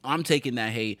I'm taking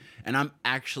that hate and I'm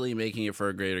actually making it for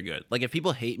a greater good. Like, if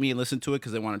people hate me and listen to it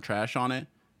because they want to trash on it,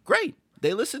 great.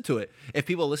 They listen to it. If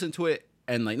people listen to it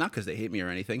and, like, not because they hate me or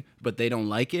anything, but they don't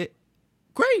like it,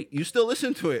 great. You still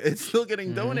listen to it. It's still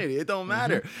getting donated. It don't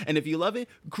matter. And if you love it,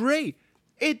 great.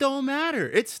 It don't matter.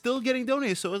 It's still getting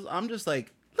donated. So I'm just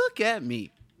like, look at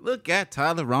me. Look at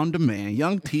Tyler on Demand,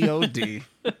 young T.O.D.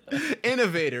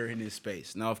 Innovator in his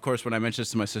space. Now, of course, when I mentioned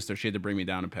this to my sister, she had to bring me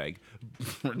down a peg,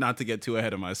 not to get too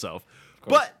ahead of myself.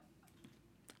 But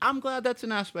I'm glad that's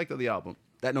an aspect of the album,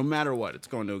 that no matter what, it's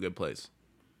going to a good place.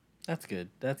 That's good.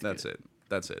 That's it.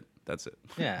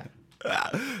 Yeah.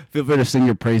 Feel free to sing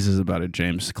your praises about it,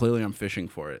 James. Clearly, I'm fishing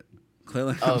for it.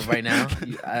 Clearly. Oh, right now?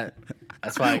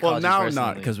 That's why I called you now personally.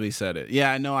 not, because we said it.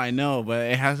 Yeah, I know,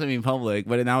 but it has to be public.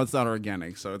 But now it's not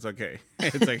organic, so it's okay.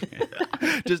 It's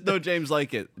okay. Just know James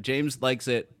likes it. James likes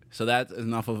it, so that's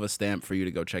enough of a stamp for you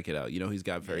to go check it out. You know, he's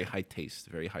got very high taste.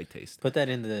 Put that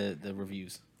in the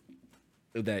reviews.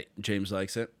 That James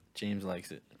likes it. James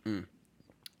likes it.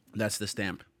 That's the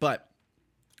stamp. But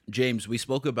James, we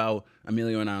spoke about,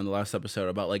 Emilio and I on the last episode,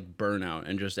 about like burnout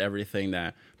and just everything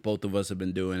that both of us have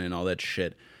been doing and all that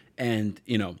shit. And,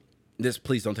 you know,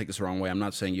 please don't take this the wrong way. I'm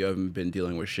not saying you haven't been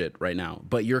dealing with shit right now,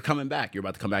 but you're coming back. You're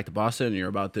about to come back to Boston,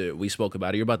 and we spoke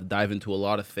about it. You're about to dive into a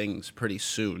lot of things pretty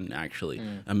soon, actually.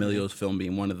 Emilio's film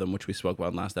being one of them, which we spoke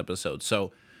about in last episode.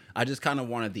 So I just kind of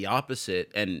wanted the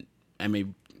opposite, and I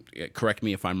mean, correct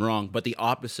me if I'm wrong, but the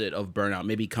opposite of burnout,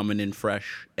 maybe coming in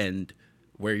fresh and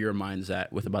where your mind's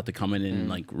at with about to come in and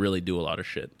like really do a lot of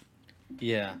shit.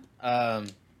 Yeah.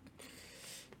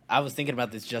 I was thinking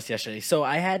about this just yesterday. So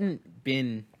I hadn't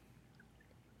been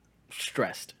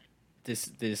stressed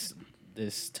this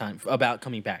this time about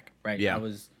coming back. Right. Yeah.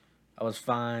 I was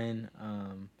fine.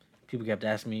 People kept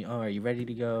asking me, "Oh, are you ready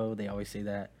to go?" They always say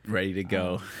that. Ready to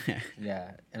go.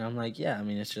 Yeah, and I'm like, yeah. I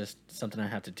mean, it's just something I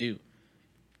have to do.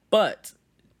 But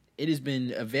it has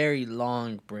been a very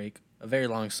long break, a very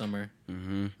long summer.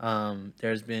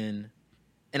 There's been,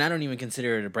 and I don't even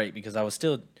consider it a break because I was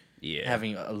still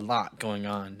having a lot going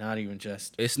on. Not even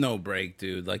just. It's no break,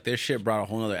 dude. Like this shit brought a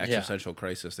whole other existential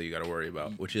crisis that you got to worry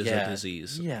about, which is a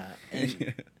disease. Yeah,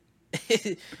 and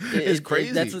it's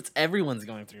crazy. That's what everyone's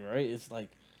going through, right? It's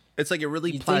like it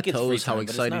really you think it's free plateaus how time, but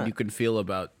it's excited not. you can feel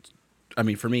about. I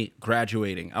mean, for me,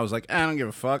 graduating, I was like, I don't give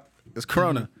a fuck. It's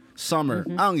Corona. Summer,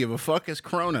 I don't give a fuck. It's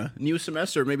Corona. New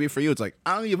semester, maybe for you, it's like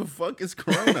I don't give a fuck. It's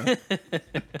Corona.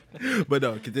 But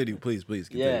no, continue, please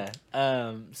continue.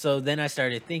 Yeah. So then I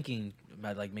started thinking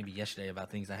about like maybe yesterday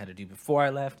about things I had to do before I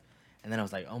left, and then I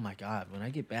was like, oh my god, when I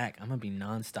get back, I'm gonna be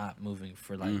nonstop moving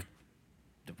for like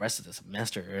the rest of the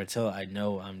semester or until I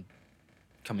know I'm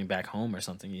coming back home or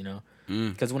something, you know?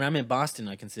 Because when I'm in Boston,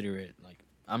 I consider it like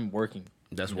I'm working.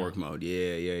 That's work mode.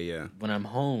 Yeah. When I'm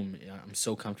home, I'm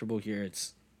so comfortable here.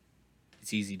 It's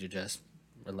easy to just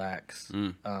relax.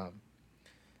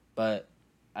 But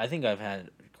I think I've had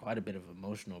quite a bit of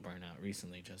emotional burnout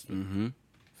recently, just with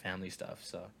family stuff.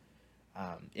 So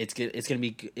it's gonna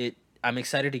be it. I'm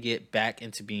excited to get back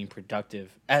into being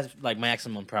productive as like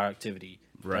maximum productivity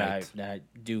that I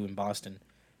do in Boston.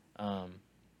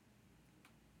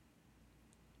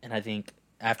 And I think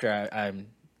after I'm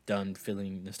done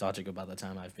feeling nostalgic about the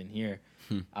time I've been here,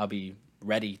 I'll be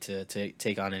ready to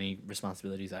take on any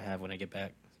responsibilities I have when I get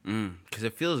back. Because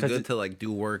it feels good to like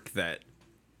do work that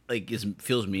like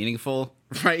feels meaningful,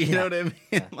 right? You know what I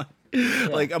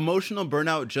mean? Like emotional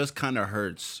burnout just kind of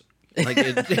hurts. Like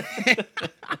it,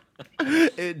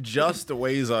 it just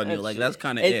weighs on you. Like that's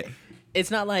kind of it. It's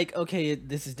not like okay,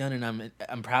 this is done and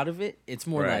I'm proud of it. It's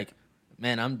more like,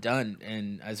 man, I'm done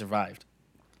and I survived.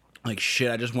 Like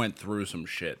shit, I just went through some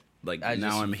shit. Like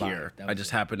now I'm here. I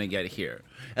just happen to get here.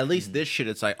 At least this shit,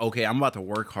 it's like, okay, I'm about to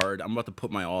work hard. I'm about to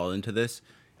put my all into this.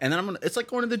 And then it's like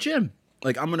going to the gym.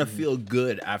 Like I'm going to feel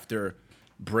good after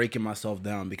breaking myself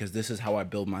down because this is how I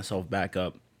build myself back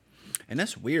up. And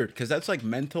that's weird because that's like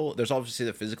mental. There's obviously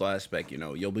the physical aspect, you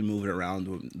know, you'll be moving around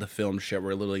with the film shit.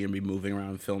 We're literally going to be moving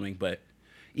around filming. But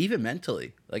even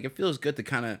mentally, like it feels good to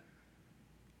kind of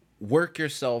work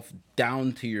yourself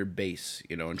down to your base,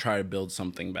 you know, and try to build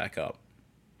something back up.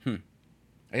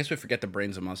 I guess we forget the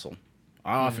brain's a muscle.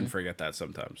 I often forget that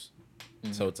sometimes.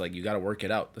 So it's like you got to work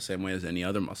it out the same way as any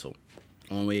other muscle.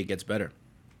 Only way it gets better.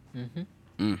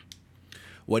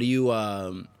 What are you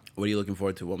looking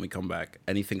forward to when we come back?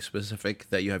 Anything specific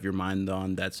that you have your mind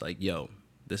on that's like, yo,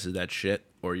 this is that shit,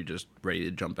 or are you just ready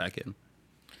to jump back in?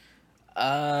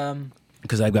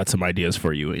 Because I've got some ideas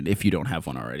for you if you don't have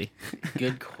one already.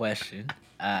 Good question.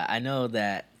 I know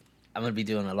that I'm going to be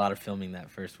doing a lot of filming that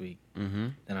first week.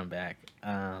 Then I'm back.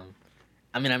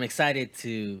 I mean, I'm excited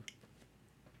to,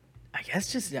 I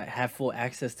guess, just have full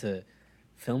access to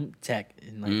film tech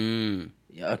and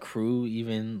like a crew,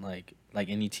 even like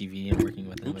any TV and working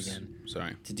with them again.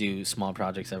 Sorry. To do small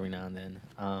projects every now and then.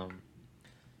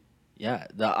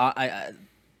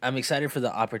 I'm excited for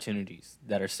the opportunities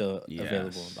that are still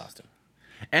available in Boston.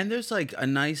 And there's like a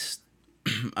nice.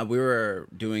 We were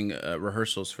doing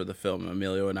rehearsals for the film,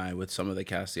 Emilio and I, with some of the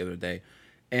cast the other day.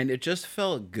 And it just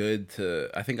felt good to,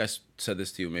 I think I said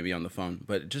this to you maybe on the phone,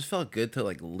 but it just felt good to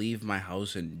like leave my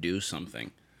house and do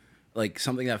something. Like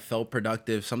something that felt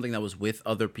productive, something that was with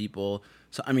other people.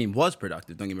 So, I mean, was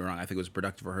productive, don't get me wrong. I think it was a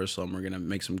productive rehearsal and we're going to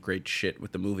make some great shit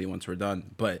with the movie once we're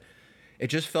done. But it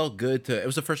just felt good to, it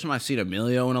was the first time I've seen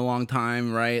Emilio in a long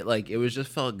time, right? Like it was just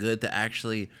felt good to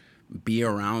actually be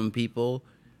around people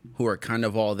who are kind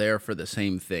of all there for the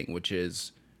same thing, which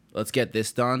is let's get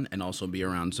this done and also be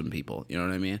around some people. You know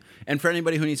what I mean? And for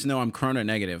anybody who needs to know, I'm Corona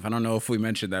negative. I don't know if we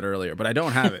mentioned that earlier, but I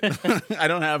don't have it. I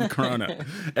don't have Corona.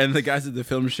 And the guys at the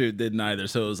film shoot didn't either.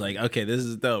 So it was like, okay, this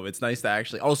is dope. It's nice to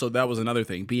actually, also that was another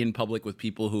thing, be in public with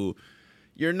people who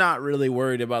you're not really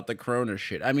worried about the Corona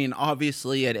shit. I mean,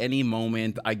 obviously at any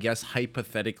moment, I guess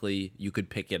hypothetically you could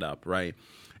pick it up, right?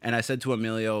 And I said to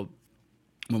Emilio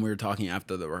when we were talking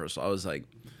after the rehearsal, I was like,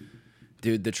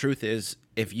 dude, the truth is,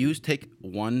 if you take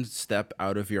one step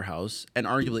out of your house, and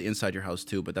arguably inside your house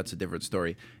too, but that's a different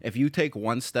story. If you take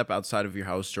one step outside of your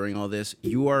house during all this,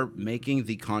 you are making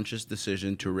the conscious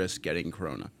decision to risk getting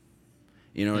Corona.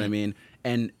 You know what I mean?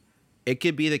 And it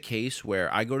could be the case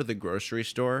where I go to the grocery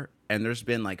store and there's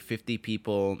been like 50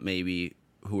 people maybe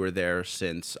who were there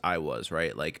since I was,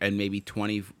 right? Like, and maybe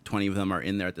 20 of them are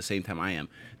in there at the same time I am.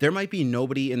 There might be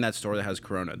nobody in that store that has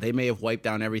Corona. They may have wiped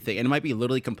down everything and it might be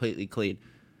literally completely clean.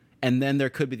 And then there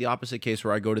could be the opposite case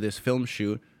where I go to this film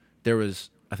shoot. There was,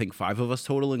 I think, 5 of us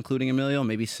total, including Emilio,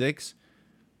 maybe 6.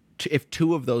 If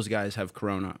 2 of those guys have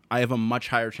corona, I have a much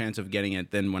higher chance of getting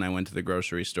it than when I went to the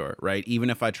grocery store, right? Even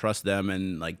if I trust them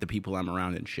and like the people I'm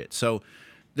around and shit. So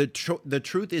the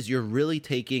truth is you're really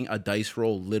taking a dice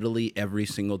roll literally every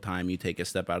single time you take a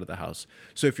step out of the house.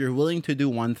 So if you're willing to do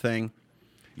one thing,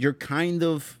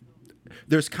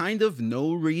 there's kind of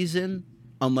no reason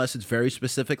unless it's very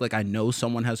specific. Like I know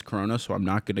someone has corona, so I'm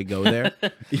not going to go there.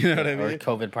 You know what I mean? Or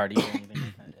COVID party or anything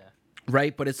like that, yeah.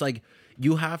 Right, but it's like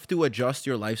you have to adjust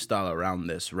your lifestyle around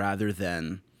this rather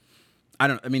than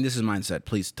this is mindset.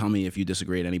 Please tell me if you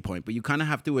disagree at any point, but you kind of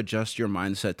have to adjust your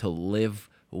mindset to live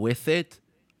with it.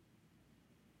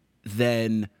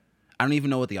 Then I don't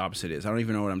even know what the opposite is. I don't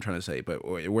even know what I'm trying to say, but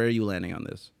where are you landing on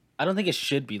this? I don't think it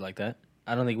should be like that.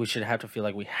 I don't think we should have to feel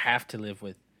like we have to live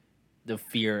with the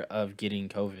fear of getting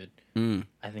COVID.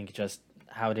 I think just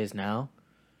how it is now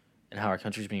and how our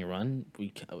country's being run,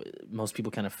 most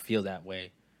people kind of feel that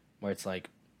way, where it's like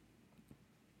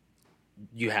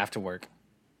you have to work.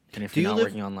 And if you're not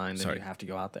working online, then you have to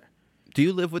go out there. Do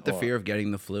you live with the fear of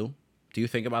getting the flu? Do you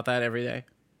think about that every day?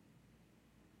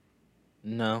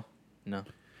 No.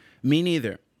 Me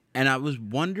neither. And I was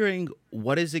wondering,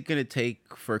 what is it going to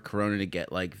take for corona to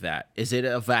get like that? Is it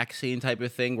a vaccine type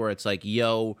of thing where it's like,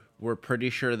 yo, we're pretty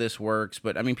sure this works,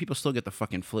 but I mean, people still get the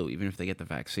fucking flu even if they get the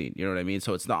vaccine. You know what I mean?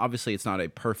 So it's not a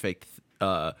perfect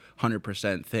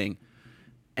 100% thing.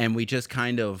 And we just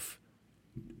kind of,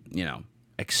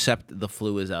 accept the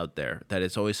flu is out there, that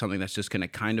it's always something that's just going to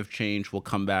kind of change. We'll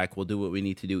come back. We'll do what we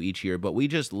need to do each year. But we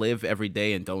just live every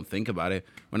day and don't think about it.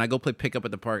 When I go play pickup at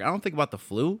the park, I don't think about the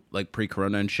flu, like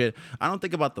pre-corona and shit. I don't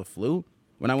think about the flu.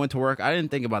 When I went to work, I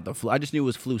didn't think about the flu. I just knew it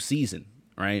was flu season,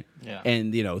 right? Yeah.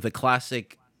 And, the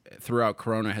classic throughout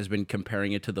corona has been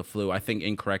comparing it to the flu. I think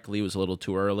incorrectly. It was a little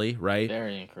too early, right?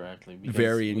 Very incorrectly.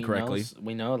 Very incorrectly.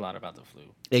 We know a lot about the flu.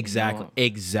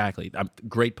 Exactly.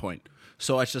 Great point.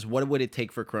 So it's just, what would it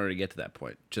take for corona to get to that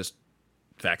point? Just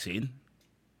vaccine?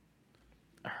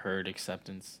 Herd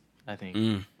acceptance, I think.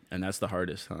 And that's the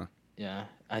hardest, huh? Yeah.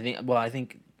 I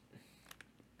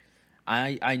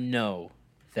know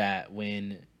that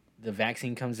when the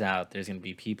vaccine comes out, there's going to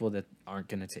be people that aren't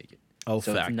going to take it.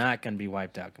 So it's not going to be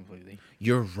wiped out completely.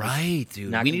 You're right,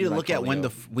 dude. We need to look at when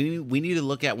we need to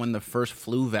look at when the first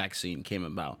flu vaccine came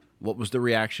about. What was the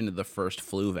reaction to the first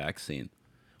flu vaccine?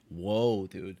 Whoa,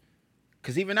 dude.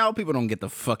 Because even now, people don't get the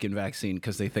fucking vaccine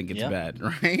because they think it's bad,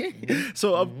 right?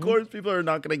 So, of course, people are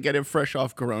not going to get it fresh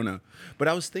off corona. But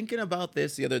I was thinking about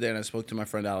this the other day, and I spoke to my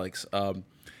friend Alex, and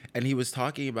he was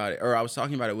talking about it, or I was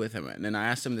talking about it with him, and then I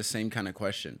asked him the same kind of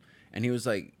question. And he was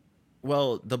like,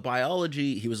 well, the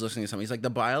biology, he was listening to something. He's like, the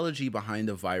biology behind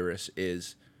a virus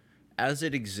is, as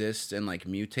it exists and, like,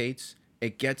 mutates,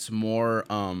 it gets more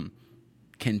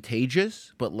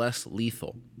contagious but less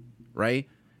lethal, right?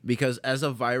 Because as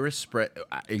a virus spread,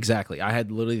 exactly. I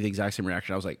had literally the exact same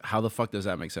reaction. I was like, how the fuck does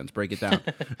that make sense? Break it down.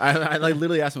 I like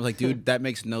literally asked him, I was like, dude, that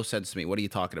makes no sense to me. What are you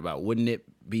talking about? Wouldn't it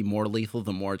be more lethal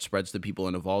the more it spreads to people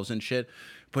and evolves and shit?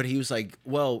 But he was like,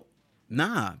 well,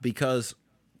 nah, because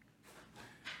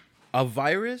a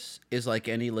virus is like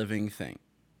any living thing.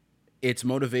 Its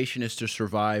motivation is to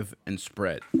survive and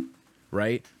spread,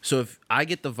 right? So if I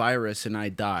get the virus and I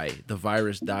die, the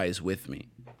virus dies with me.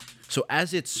 So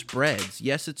as it spreads,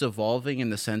 yes, it's evolving in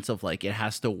the sense of like it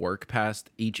has to work past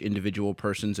each individual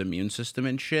person's immune system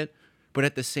and shit. But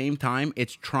at the same time,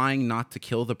 it's trying not to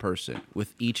kill the person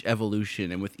with each evolution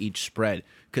and with each spread.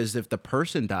 Because if the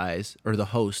person dies or the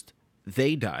host,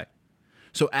 they die.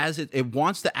 So as it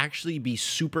wants to actually be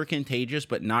super contagious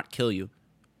but not kill you,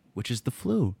 which is the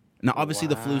flu. Now, obviously,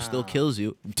 the flu still kills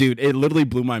you. Dude, it literally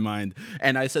blew my mind.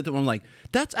 And I said to him, I'm like,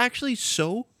 that's actually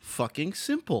so fucking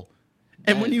simple.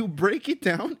 And when you break it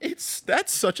down,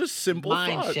 that's such a simple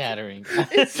mind-shattering.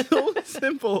 It's so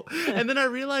simple. And then I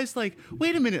realized, like,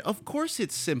 wait a minute. Of course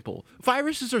it's simple.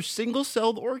 Viruses are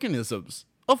single-celled organisms.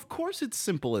 Of course it's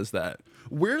simple as that.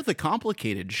 We're the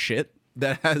complicated shit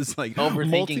that has, like,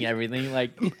 overthinking everything.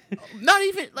 Like, not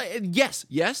even, like, yes.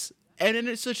 And then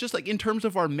it's just, like, in terms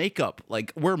of our makeup,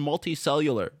 like, we're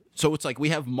multicellular. So it's like we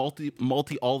have multi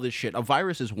all this shit. A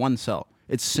virus is one cell.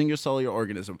 It's single-cellular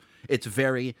organism. It's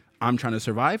I'm trying to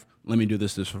survive. Let me do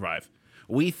this to survive.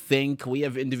 We think, we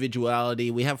have individuality.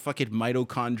 We have fucking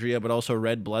mitochondria, but also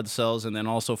red blood cells, and then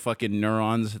also fucking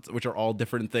neurons, which are all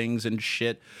different things and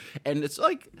shit. And it's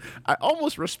like, I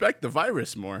almost respect the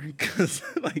virus more because,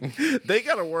 like, they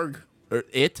gotta work, or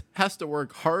it has to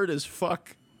work hard as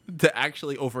fuck to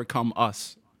actually overcome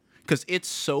us. Because it's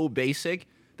so basic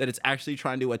that it's actually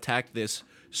trying to attack this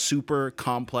super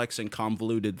complex and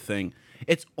convoluted thing.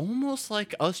 It's almost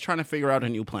like us trying to figure out a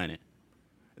new planet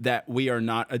that we are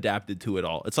not adapted to at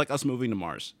all. It's like us moving to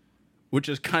Mars, which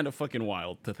is kind of fucking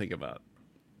wild to think about.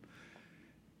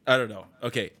 I don't know.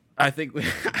 Okay, I think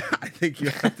I think you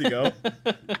have to go.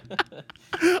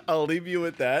 I'll leave you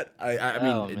with that. I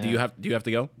mean, do you have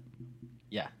to go?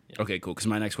 Yeah. Okay, cool. Because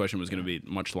my next question was going to be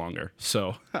much longer,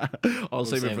 so I'll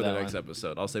save it for the next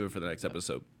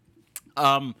episode.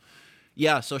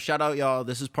 Yeah. So shout out, y'all.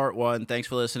 This is part 1. Thanks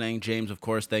for listening, James. Of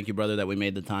course, thank you, brother, that we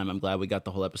made the time. I'm glad we got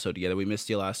the whole episode together. We missed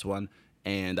your last one,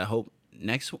 and I hope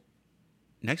next one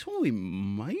we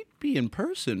might be in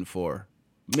person for.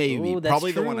 Maybe.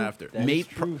 Probably true. The one after.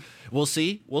 We'll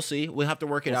see. We'll have to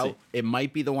work it out. It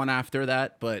might be the one after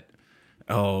that, but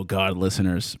oh God,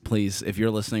 listeners, please, if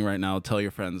you're listening right now, tell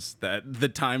your friends that the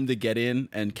time to get in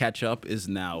and catch up is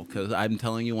now. Because I'm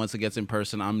telling you, once it gets in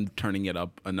person, I'm turning it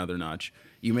up another notch.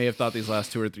 You may have thought these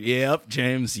last 2 or 3. Yep,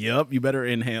 James. Yep. You better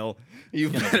inhale. You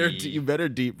better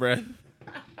deep breath.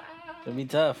 It'll be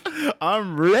tough.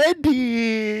 I'm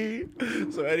ready.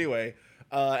 So anyway.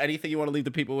 Anything you want to leave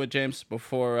the people with, James,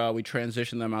 before we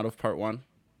transition them out of part 1?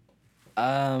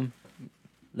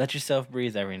 Let yourself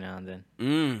breathe every now and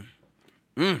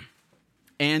then.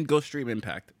 And go stream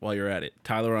Impact while you're at it.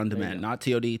 Tyler on Demand. Not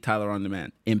TOD, Tyler on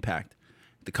Demand. Impact.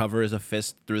 The cover is a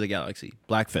fist through the galaxy.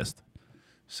 Black fist.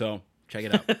 So, check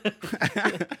it out.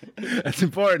 That's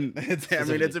important.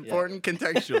 It's important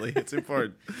contextually. It's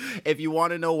important. If you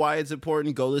want to know why it's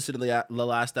important, go listen to the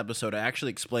last episode. I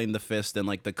actually explained the fist and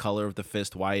like the color of the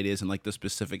fist, why it is, and like the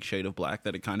specific shade of black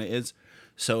that it kind of is.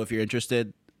 So if you're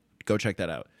interested, go check that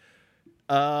out.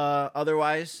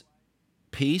 Otherwise,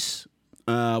 peace.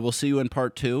 We'll see you in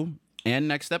part 2 and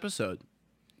next episode.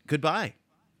 Goodbye.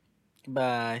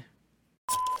 Bye.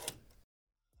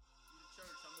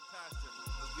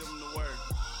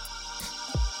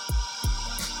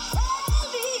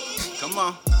 Come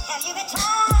on.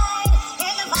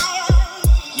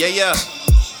 Yeah.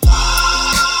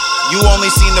 You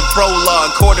only seen the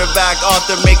prologue. Quarterback,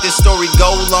 author, make this story go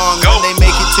long. When they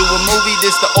make it to a movie,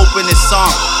 this the opening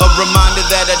song. A reminder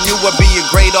that I knew I'd be a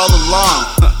great all along.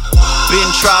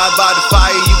 Been tried by the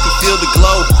fire, you can feel the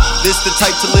glow. This the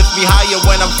type to lift me higher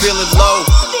when I'm feeling low.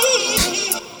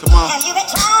 Come on.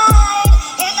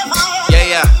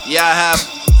 Yeah, I have.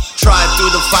 Tried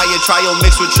through the fire, trial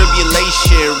mixed with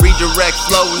tribulation. Redirect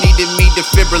flow, needed me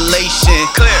defibrillation.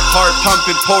 Clear. Heart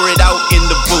pumping, pour it out in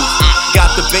the booth.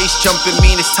 Got the bass jumping,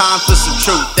 mean it's time for some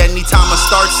truth. Anytime I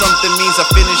start something means I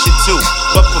finish it too.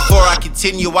 But before I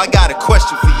continue, I got a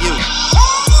question for you.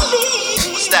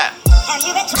 What's that?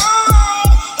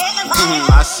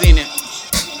 I seen it.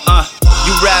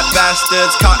 You rap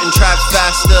bastards, caught in traps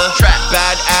faster.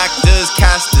 Bad actors,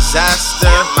 cast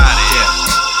disaster.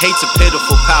 Hate's a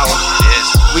pitiful power.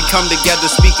 We come together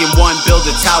speaking one,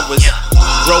 building towers.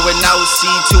 Growing out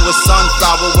seed to a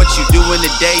sunflower. What you do in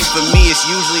a day, for me it's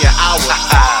usually an hour.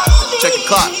 Check the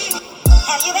clock.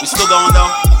 We still going though?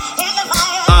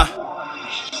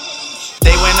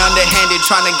 They went underhanded,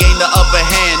 trying to gain the upper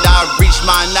hand. I reached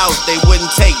mine out, they wouldn't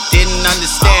take, didn't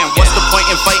understand. What's the point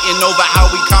in fighting over how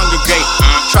we congregate?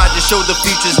 Tried to show the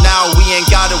futures, now we ain't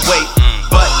gotta wait.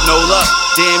 But no luck,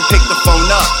 didn't pick the phone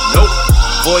up. Nope.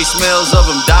 Voicemails of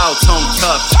them dial tone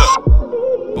tough.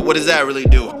 But what does that really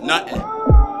do? Nothing.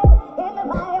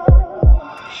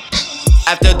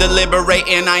 After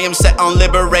deliberating, I am set on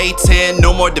liberating.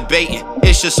 No more debating,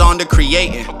 it's just on to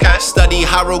creating. Study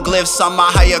hieroglyphs on my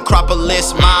high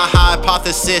acropolis. My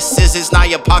hypothesis is it's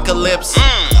not apocalypse.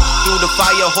 Through the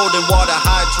fire, holding water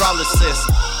hydrolysis.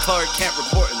 Clark Kent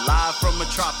reporting live from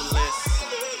Metropolis.